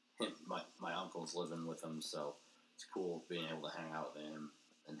 And my uncle's living with them, so it's cool being able to hang out with him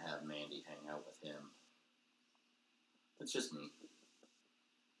and have Mandy hang out with him. It's just neat.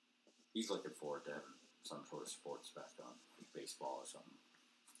 He's looking forward to having some sort of sports back on, like baseball or something.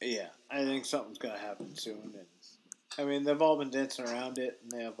 Yeah, I think something's gonna happen soon, and I mean they've all been dancing around it,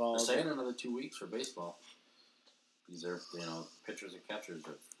 and they have all. They're saying another 2 weeks for baseball. These are, pitchers and catchers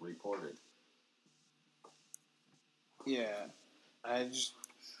have reported. Yeah, I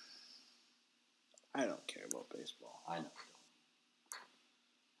don't care about baseball. I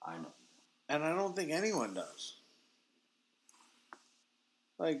know. And I don't think anyone does.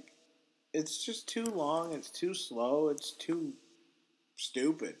 It's just too long, it's too slow, it's too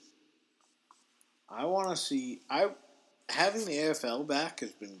stupid. I want to see... Having the AFL back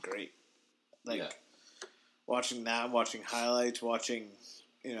has been great. Watching that, watching highlights, watching,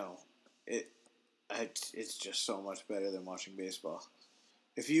 it's just so much better than watching baseball.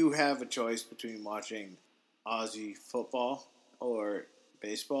 If you have a choice between watching Aussie football or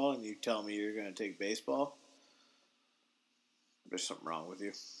baseball, and you tell me you're going to take baseball, there's something wrong with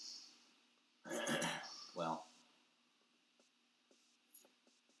you. Well,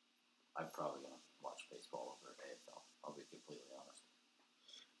 I'm probably going to watch baseball over AFL. I'll be completely honest.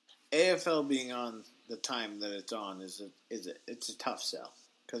 AFL being on the time that it's on it's a tough sell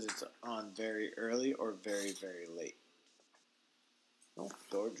because it's on very early or very, very late. Oh,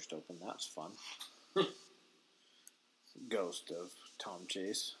 door just opened. That's fun. Ghost of Tom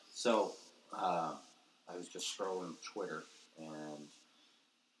Chase. So, I was just scrolling Twitter, and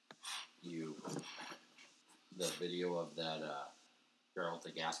the video of that girl at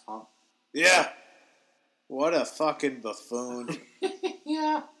the gas pump. Yeah. What a fucking buffoon.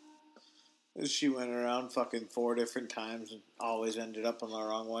 Yeah. She went around fucking 4 different times and always ended up on the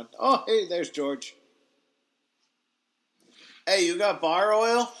wrong one. Oh, hey, there's George. Hey, you got bar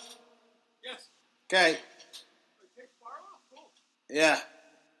oil? Yes. Okay. Take bar oil? Cool. Yeah.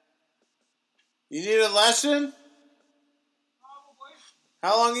 You need a lesson? Probably.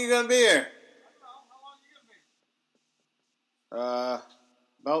 How long are you going to be here? I don't know. How long are you going to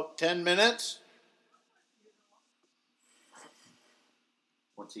be? About 10 minutes.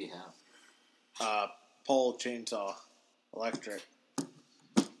 What's he have? Pole chainsaw. Electric.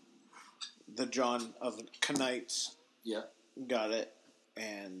 The John of Knights. Yeah. Got it.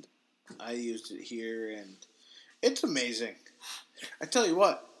 And I used it here, and it's amazing. I tell you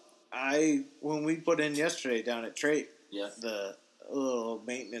what, when we put in yesterday down at Trape, Yeah. the little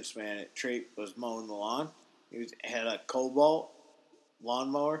maintenance man at Trape was mowing the lawn. He had a Cobalt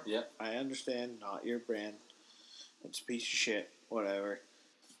lawnmower. Yeah. I understand, not your brand. It's a piece of shit, whatever.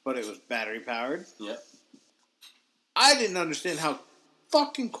 But it was battery powered. Yeah. I didn't understand how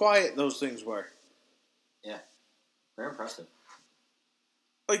fucking quiet those things were. Yeah. Very impressive.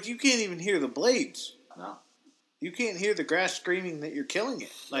 Like, you can't even hear the blades. No. You can't hear the grass screaming that you're killing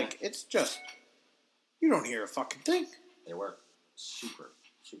it. Like, it's just... You don't hear a fucking thing. They work super,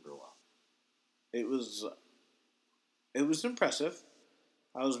 super well. It was impressive.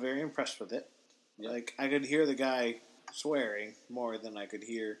 I was very impressed with it. Yeah. Like, I could hear the guy swearing more than I could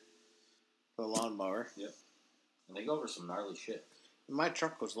hear the lawnmower. Yep. And they go over some gnarly shit. My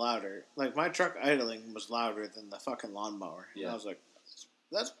truck was louder. Like, my truck idling was louder than the fucking lawnmower. Yeah. And I was like,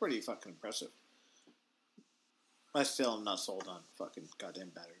 that's pretty fucking impressive. I still am not sold on fucking goddamn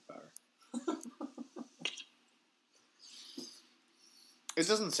battery power. It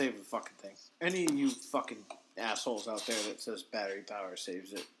doesn't save a fucking thing. Any of you fucking assholes out there that says battery power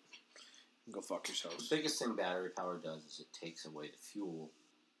saves it, go fuck yourselves. The biggest thing battery power does is it takes away the fuel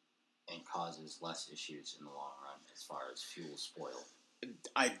and causes less issues in the long run as far as fuel spoil.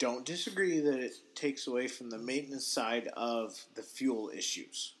 I don't disagree that it takes away from the maintenance side of the fuel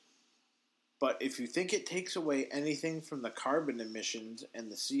issues. But if you think it takes away anything from the carbon emissions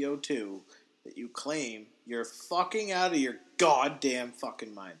and the CO2 that you claim, you're fucking out of your goddamn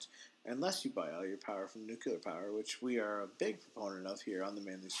fucking minds. Unless you buy all your power from nuclear power, which we are a big proponent of here on the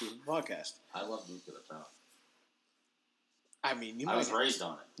Manly Super Podcast. I love nuclear power. I mean, I was raised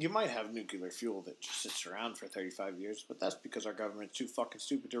on it. You might have nuclear fuel that just sits around for 35 years, but that's because our government's too fucking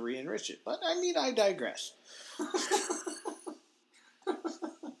stupid to re-enrich it. But, I mean, I digress.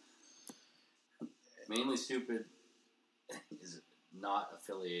 Mainly Stupid is not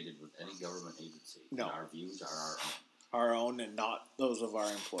affiliated with any government agency. No. And our views are our own. Our own and not those of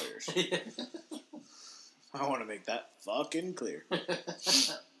our employers. I want to make that fucking clear.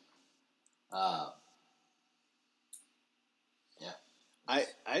 Yeah.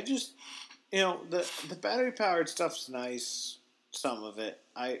 I just, the battery powered stuff's nice. Some of it.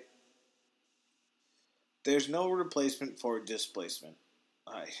 There's no replacement for displacement.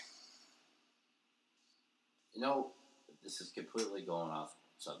 This is completely going off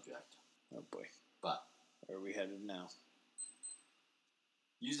subject. Oh boy. But where are we headed now?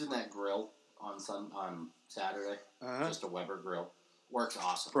 Using that grill on Saturday, just a Weber grill, works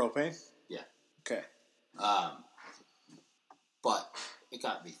awesome. Propane? Yeah. Okay. But it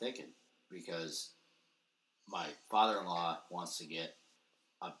got me thinking because my father-in-law wants to get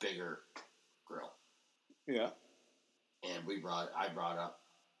a bigger grill. Yeah. And I brought up,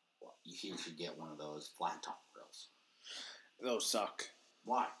 he should get one of those flat top grills. Those suck.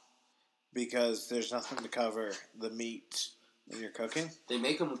 Why? Because there's nothing to cover the meat when you're cooking. They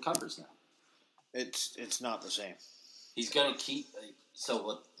make them with covers now. It's not the same. He's gonna keep.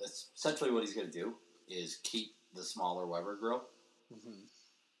 Essentially what he's gonna do is keep the smaller Weber grill. Mm-hmm.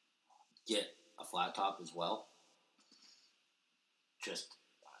 Get a flat top as well. Just,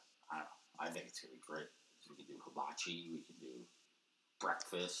 I don't know. I think it's gonna be great. We could do hibachi. We could do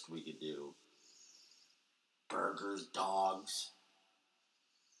breakfast. We could do burgers, dogs.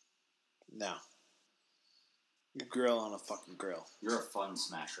 No. You grill on a fucking grill. You're a fun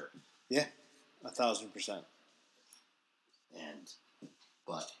smasher. Yeah, 1,000%.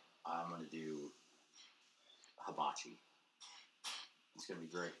 But I'm gonna do hibachi. It's gonna be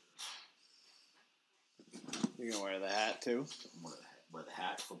great. You're gonna wear the hat too? Wear the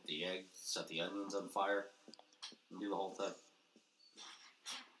hat, flip the egg, set the onions on fire, and do the whole thing.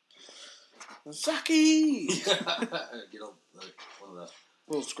 Sake! Get one of the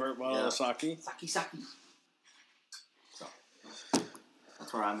little squirt bottle of sake. Sake. So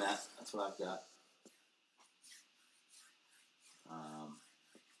that's where I'm at. That's what I've got.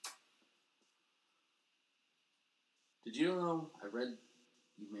 Did you know?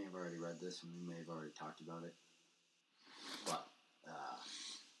 You may have already read this, and we may have already talked about it. But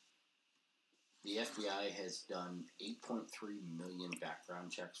the FBI has done 8.3 million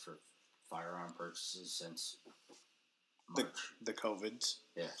background checks for firearm purchases since March. The COVIDs.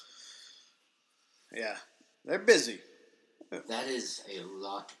 Yeah. Yeah. They're busy. That is a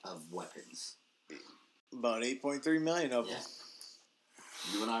lot of weapons. About 8.3 million of them.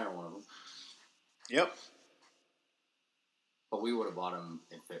 You and I are one of them. Yep. But we would have bought them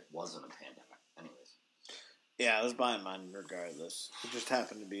if it wasn't a pandemic. Anyways. Yeah, I was buying mine regardless. It just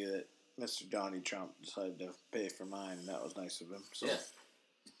happened to be that Mr. Donnie Trump decided to pay for mine, and that was nice of him. So. Yeah.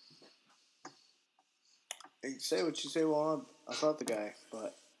 You say what you say about the guy,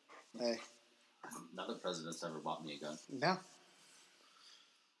 but hey. None of the presidents ever bought me a gun. No.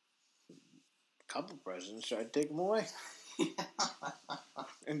 A couple presidents tried to take them away.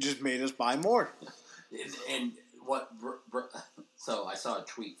 And just made us buy more. And what... So I saw a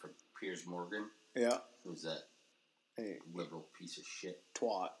tweet from Piers Morgan. Yeah. Who's that liberal piece of shit?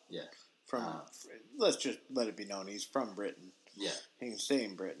 Twat. Yeah. Let's just let it be known, he's from Britain. Yeah. He can stay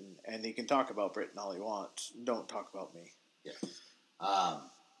in Britain, and he can talk about Britain all he wants. Don't talk about me. Yeah.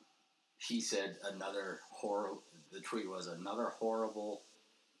 He said the tweet was another horrible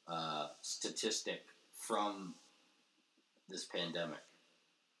statistic from this pandemic.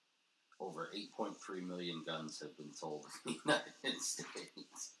 Over 8.3 million guns have been sold in the United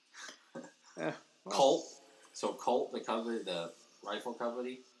States. Yeah, well. Colt, the rifle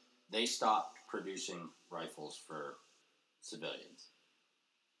company, they stopped producing rifles for civilians.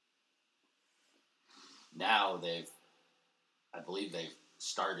 Now I believe they've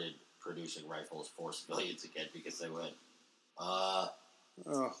started producing rifles for civilians again because they went,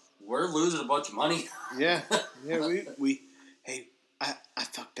 we're losing a bunch of money. Yeah, hey, I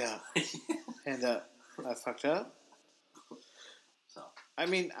fucked up. And I fucked up. So I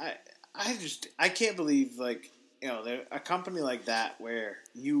mean, I can't believe, like, a company like that where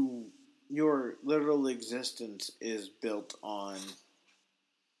your literal existence is built on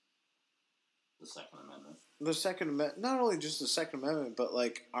The Second Amendment. the Second Amendment. Not only just the Second Amendment, but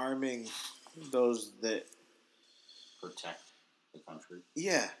like arming those that Protect the country.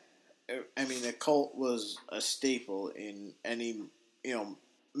 Yeah, I mean, a cult was a staple in any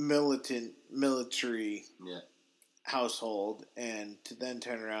military Yeah. household, and to then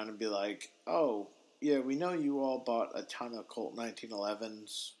turn around and be like, oh yeah, we know you all bought a ton of Colt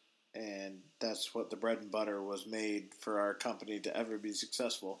 1911s, and that's what the bread and butter was made for our company to ever be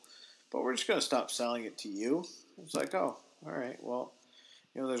successful. But we're just going to stop selling it to you. It's like, oh, all right, well,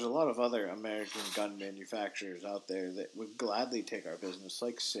 there's a lot of other American gun manufacturers out there that would gladly take our business,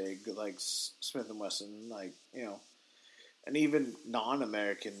 like SIG, like Smith & Wesson, like, and even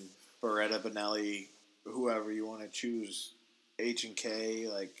non-American Beretta, Benelli, whoever you want to choose, H&K,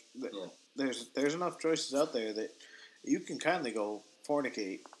 like, there's enough choices out there that you can kindly go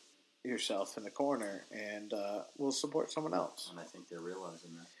fornicate yourself in the corner and we'll support someone else. And I think they're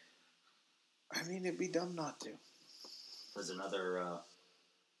realizing that. I mean, it'd be dumb not to. There's another,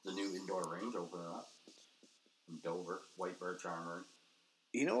 the new indoor range opening up in Dover, White Birch Armory.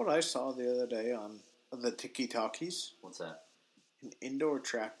 You know what I saw the other day on the Tiki Talkies? What's that? An indoor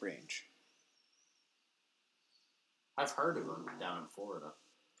trap range. I've heard of them down in Florida.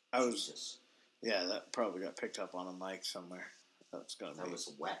 Jesus. Yeah, that probably got picked up on a mic somewhere. That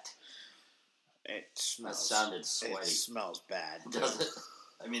was wet. It smells. That sounded sweaty. It smells bad. Does it?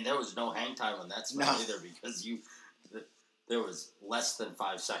 I mean, there was no hang time on that smell either because there was less than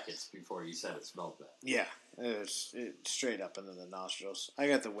 5 seconds before you said it smelled bad. Yeah, it's straight up into the nostrils. I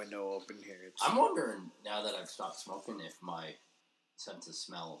got the window open here. I'm wondering, now that I've stopped smoking, if my sense of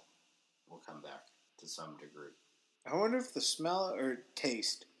smell will come back to some degree. I wonder if the smell or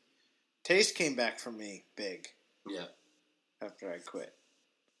taste. Taste came back for me big. Yeah. After I quit.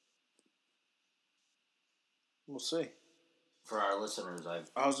 We'll see. For our listeners,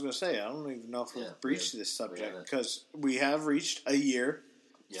 I was going to say, I don't even know if we've breached this subject because we have reached a year,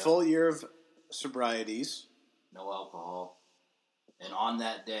 full year of sobrieties. No alcohol. And on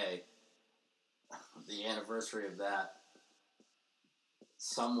that day, the anniversary of that,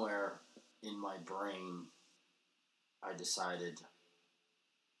 somewhere in my brain, I decided,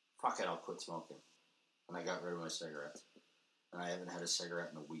 fuck it, I'll quit smoking. And I got rid of my cigarettes. And I haven't had a cigarette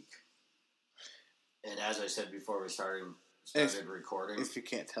in a week. And as I said before we started recording. If you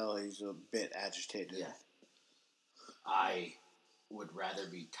can't tell, he's a bit agitated. Yeah. I would rather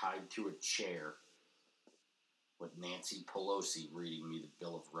be tied to a chair with Nancy Pelosi reading me the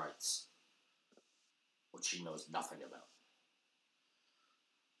Bill of Rights, which she knows nothing about.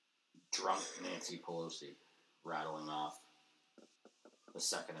 Drunk Nancy Pelosi rattling off the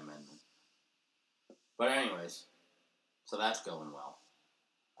Second Amendment. But anyways, so that's going well,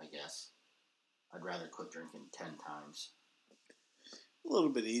 I guess. I'd rather quit drinking 10 times. A little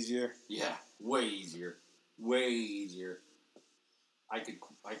bit easier. Yeah, way easier. Way easier. I could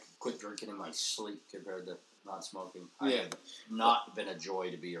quit drinking in my sleep compared to not smoking. Yeah. I have not been a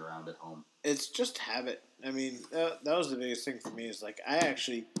joy to be around at home. It's just habit. I mean, that was the biggest thing for me is like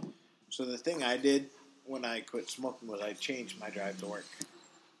so the thing I did when I quit smoking was I changed my drive to work.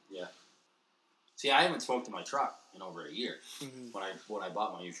 Yeah. See, I haven't smoked in my truck in over a year. Mm-hmm. When I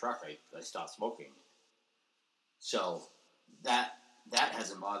bought my new truck, I stopped smoking. So that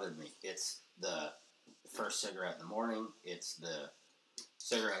hasn't bothered me. It's the first cigarette in the morning. It's the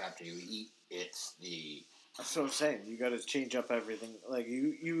cigarette after you eat. It's the... That's what I'm saying. You got to change up everything. Like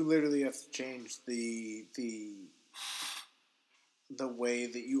you literally have to change the way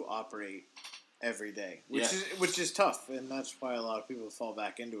that you operate every day, which is tough, and that's why a lot of people fall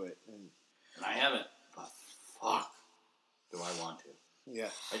back into it. And I haven't, but fuck, do I want to? Yeah.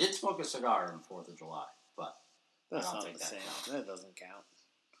 I did smoke a cigar on the 4th of July, but that's I don't not think the same. counts. That doesn't count.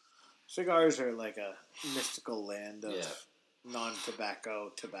 Cigars are like a mystical land of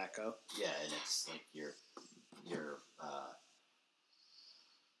non-tobacco tobacco. Yeah, and it's like you're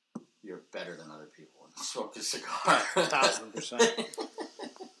better than other people when you smoke a cigar. 1,000%.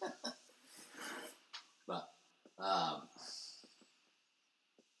 But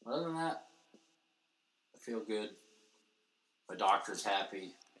other than that, I feel good. My doctor's happy,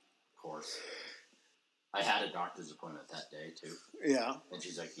 of course. I had a doctor's appointment that day, too. Yeah. And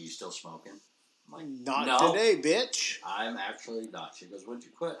she's like, are you still smoking? I'm like, not today, bitch. I'm actually not. She goes, when'd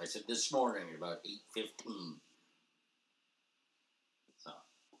you quit? I said, this morning, about 8:15. So.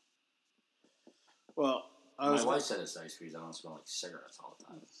 Well, my wife said it's nice because I don't smell like cigarettes all the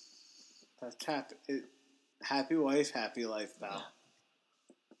time. That's happy wife, happy life, pal.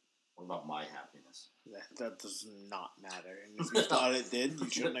 What about my happiness? That does not matter. And if you thought it did, you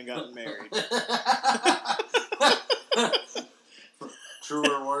shouldn't have gotten married.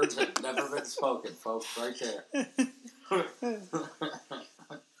 Truer words have never been spoken, folks. Right there.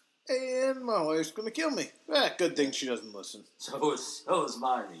 And my wife's going to kill me. Good thing she doesn't listen. So is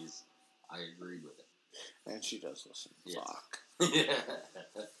mine. I agreed with it. And she does listen. Yes. Fuck. Yeah.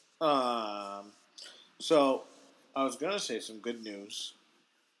 So, I was going to say some good news.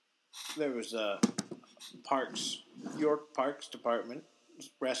 There was York Parks Department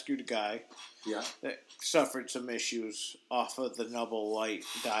rescued a guy Yeah. that suffered some issues off of the Double Light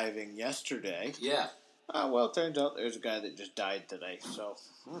diving yesterday. Yeah. Well, it turns out there's a guy that just died today. So,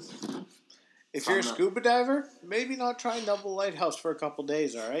 if you're a scuba diver, maybe not try Double Lighthouse for a couple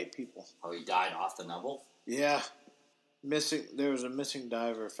days, all right, people? Oh, he died off the Nubble? Yeah. There was a missing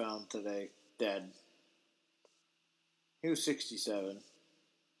diver found today, dead. He was 67.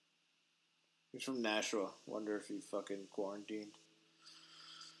 He's from Nashua. Wonder if he fucking quarantined.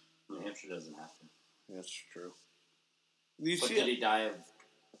 New Hampshire doesn't have to. That's true. But did he die of...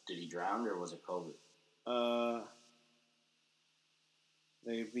 Did he drown or was it COVID?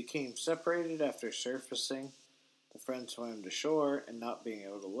 They became separated after surfacing. The friend swam to shore and not being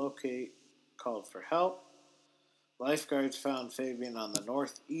able to locate, called for help. Lifeguards found Fabian on the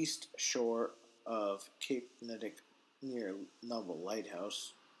northeast shore of Cape Nedic near Nubble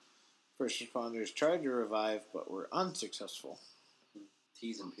Lighthouse. First responders tried to revive but were unsuccessful.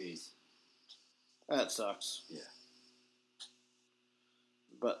 T's and P's. That sucks. Yeah.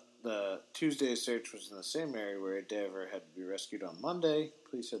 But the Tuesday search was in the same area where a diver had to be rescued on Monday.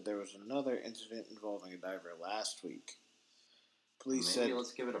 Police said there was another incident involving a diver last week. Police Maybe said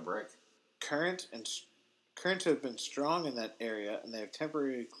let's give it a break. Currents have been strong in that area, and they have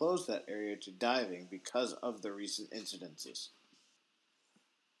temporarily closed that area to diving because of the recent incidences.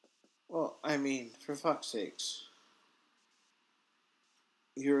 Well, I mean, for fuck's sakes.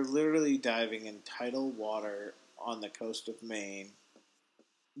 You're literally diving in tidal water on the coast of Maine.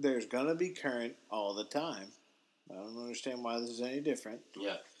 There's gonna be current all the time. I don't understand why this is any different.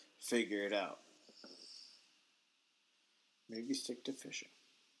 Yeah. Figure it out. Maybe stick to fishing.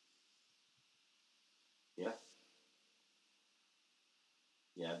 Yeah.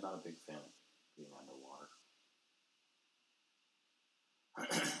 Yeah, I'm not a big fan of being underwater.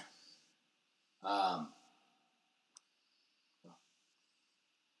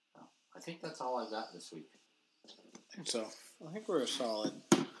 I think that's all I got this week. I think so. I think we're a solid...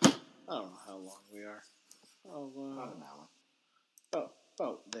 I don't know how long we are. About an hour.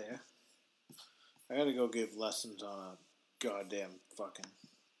 About there. I gotta go give lessons on a goddamn fucking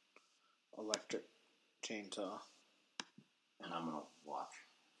electric chainsaw. And I'm gonna watch.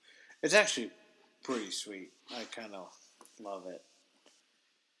 It's actually pretty sweet. I kind of love it.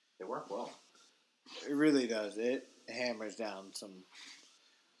 They work well. It really does. It hammers down some...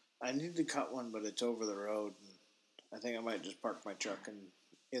 I need to cut one, but it's over the road. And I think I might just park my truck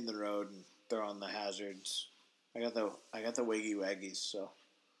in the road and throw on the hazards. I got the wiggy waggies, so.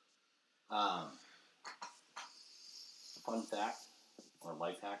 Fun fact or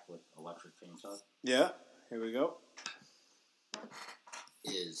life hack with electric chainsaws Yeah, here we go.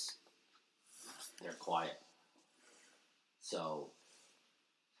 is they're quiet. So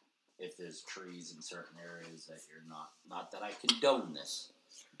if there's trees in certain areas that you're not that I condone this.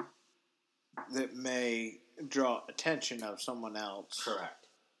 That may draw attention of someone else. Correct.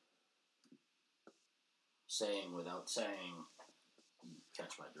 Saying without saying, you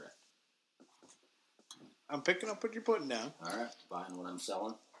catch my drift. I'm picking up what you're putting down. All right, buying what I'm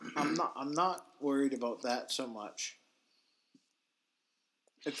selling. I'm not worried about that so much.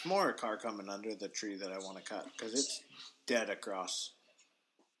 It's more a car coming under the tree that I want to cut because it's dead across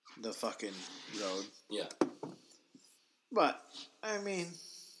the fucking road. Yeah. But I mean,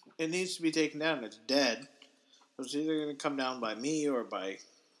 it needs to be taken down. It's dead. So it's either going to come down by me or by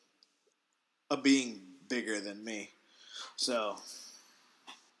a being bigger than me. So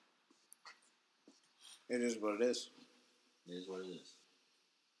it is what it is. It is what it is.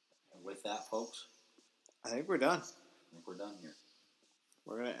 And with that, folks, I think we're done. I think we're done here.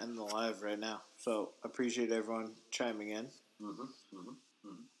 We're going to end the live right now. So appreciate everyone chiming in.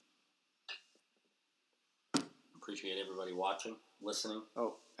 Appreciate everybody watching, listening.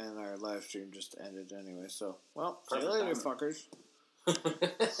 Oh, and our live stream just ended anyway. So, well, Perfect see you later, timing. fuckers.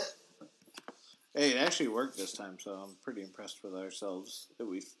 Hey, it actually worked this time, so I'm pretty impressed with ourselves that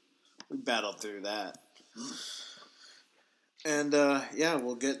we battled through that. And, yeah,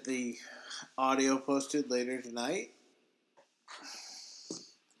 we'll get the audio posted later tonight.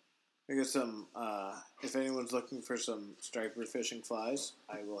 I got some, if anyone's looking for some striper fishing flies,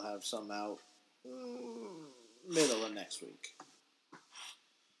 I will have some out middle of next week.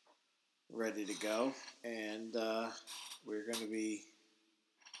 Ready to go. And we're going to be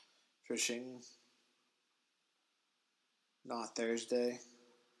fishing not Thursday.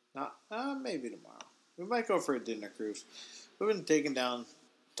 Not maybe tomorrow. We might go for a dinner cruise. We've been taking down,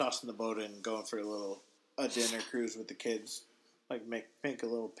 tossing the boat in, going for a dinner cruise with the kids. Like make a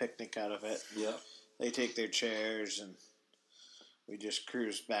little picnic out of it. Yeah. They take their chairs and we just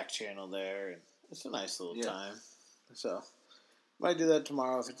cruise back channel there, and it's a nice little time. So might do that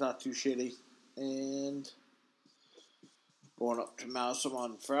tomorrow if it's not too shitty. And going up to Mousom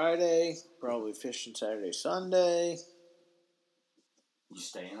on Friday. Probably fishing Saturday, Sunday. You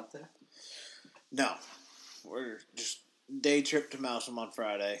staying up there? No. We're just day trip to Mousom on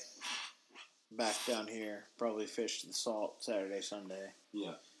Friday. Back down here. Probably fish the salt Saturday, Sunday.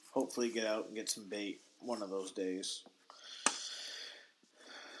 Yeah. Hopefully get out and get some bait one of those days.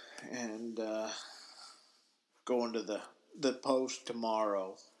 And going to the post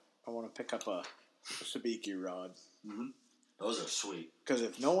tomorrow. I want to pick up a sabiki rod. Mm-hmm. Those are sweet. Because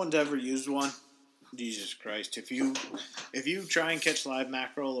if no one's ever used one, Jesus Christ, if you try and catch live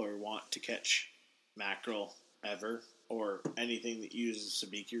mackerel or want to catch mackerel ever, or anything that uses a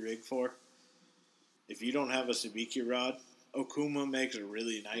sabiki rig for, if you don't have a sabiki rod, Okuma makes a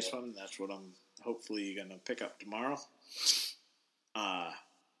really nice one. That's what I'm hopefully going to pick up tomorrow.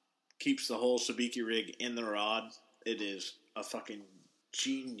 Keeps the whole sabiki rig in the rod. It is a fucking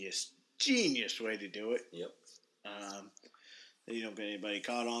genius way to do it. Yep. You don't get anybody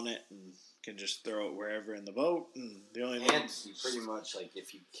caught on it and can just throw it wherever in the boat. And the only and you pretty much, like,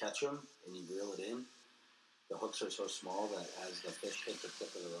 if you catch them and you reel it in, the hooks are so small that as the fish hit the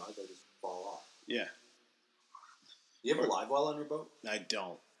tip of the rod, they just fall off. Yeah. You have a live well on your boat? I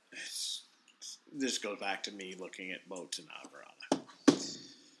don't. This goes back to me looking at boats in Alvarado.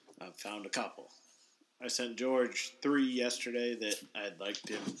 I've found a couple. I sent George 3 yesterday that I'd like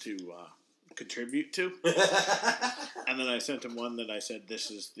him to contribute to. And then I sent him one that I said,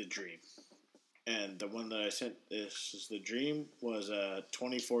 this is the dream. And the one that I sent, this is the dream, was a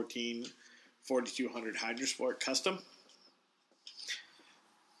 2014 4200 Hydrosport Custom.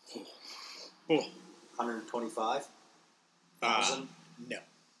 Oh. 125,000? No.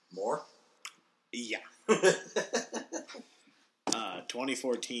 More? Yeah.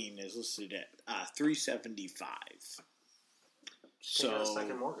 2014 is listed at $375. So,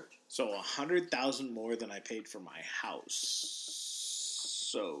 second mortgage. So $100,000 more than I paid for my house.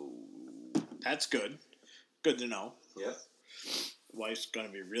 So that's good. Good to know. Yep. Wife's gonna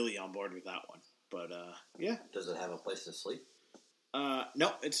be really on board with that one. But yeah. Does it have a place to sleep?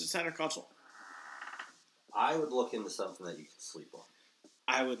 No, it's a center console. I would look into something that you can sleep on.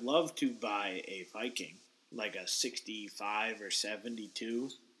 I would love to buy a Viking, like a 65 or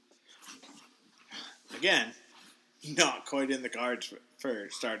 72. Again, not quite in the cards for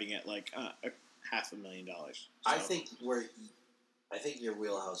starting at like $500,000. So I think your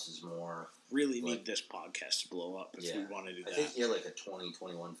wheelhouse is more. Really need this podcast to blow up if we want to do that. I think you're like a 20,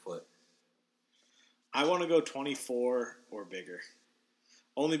 21 foot. I want to go 24 or bigger.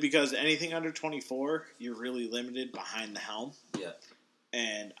 Only because anything under 24, you're really limited behind the helm. Yeah.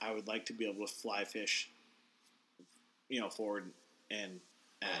 And I would like to be able to fly fish, forward and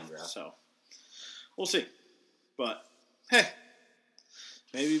aft. So, we'll see. But, hey,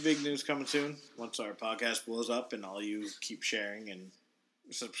 maybe big news coming soon once our podcast blows up and all you keep sharing and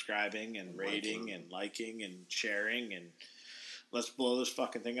subscribing and rating and liking and sharing, and let's blow this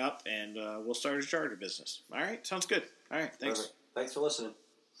fucking thing up and we'll start a charter business. All right? Sounds good. All right. Thanks. Perfect. Thanks for listening.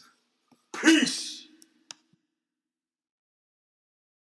 Peace!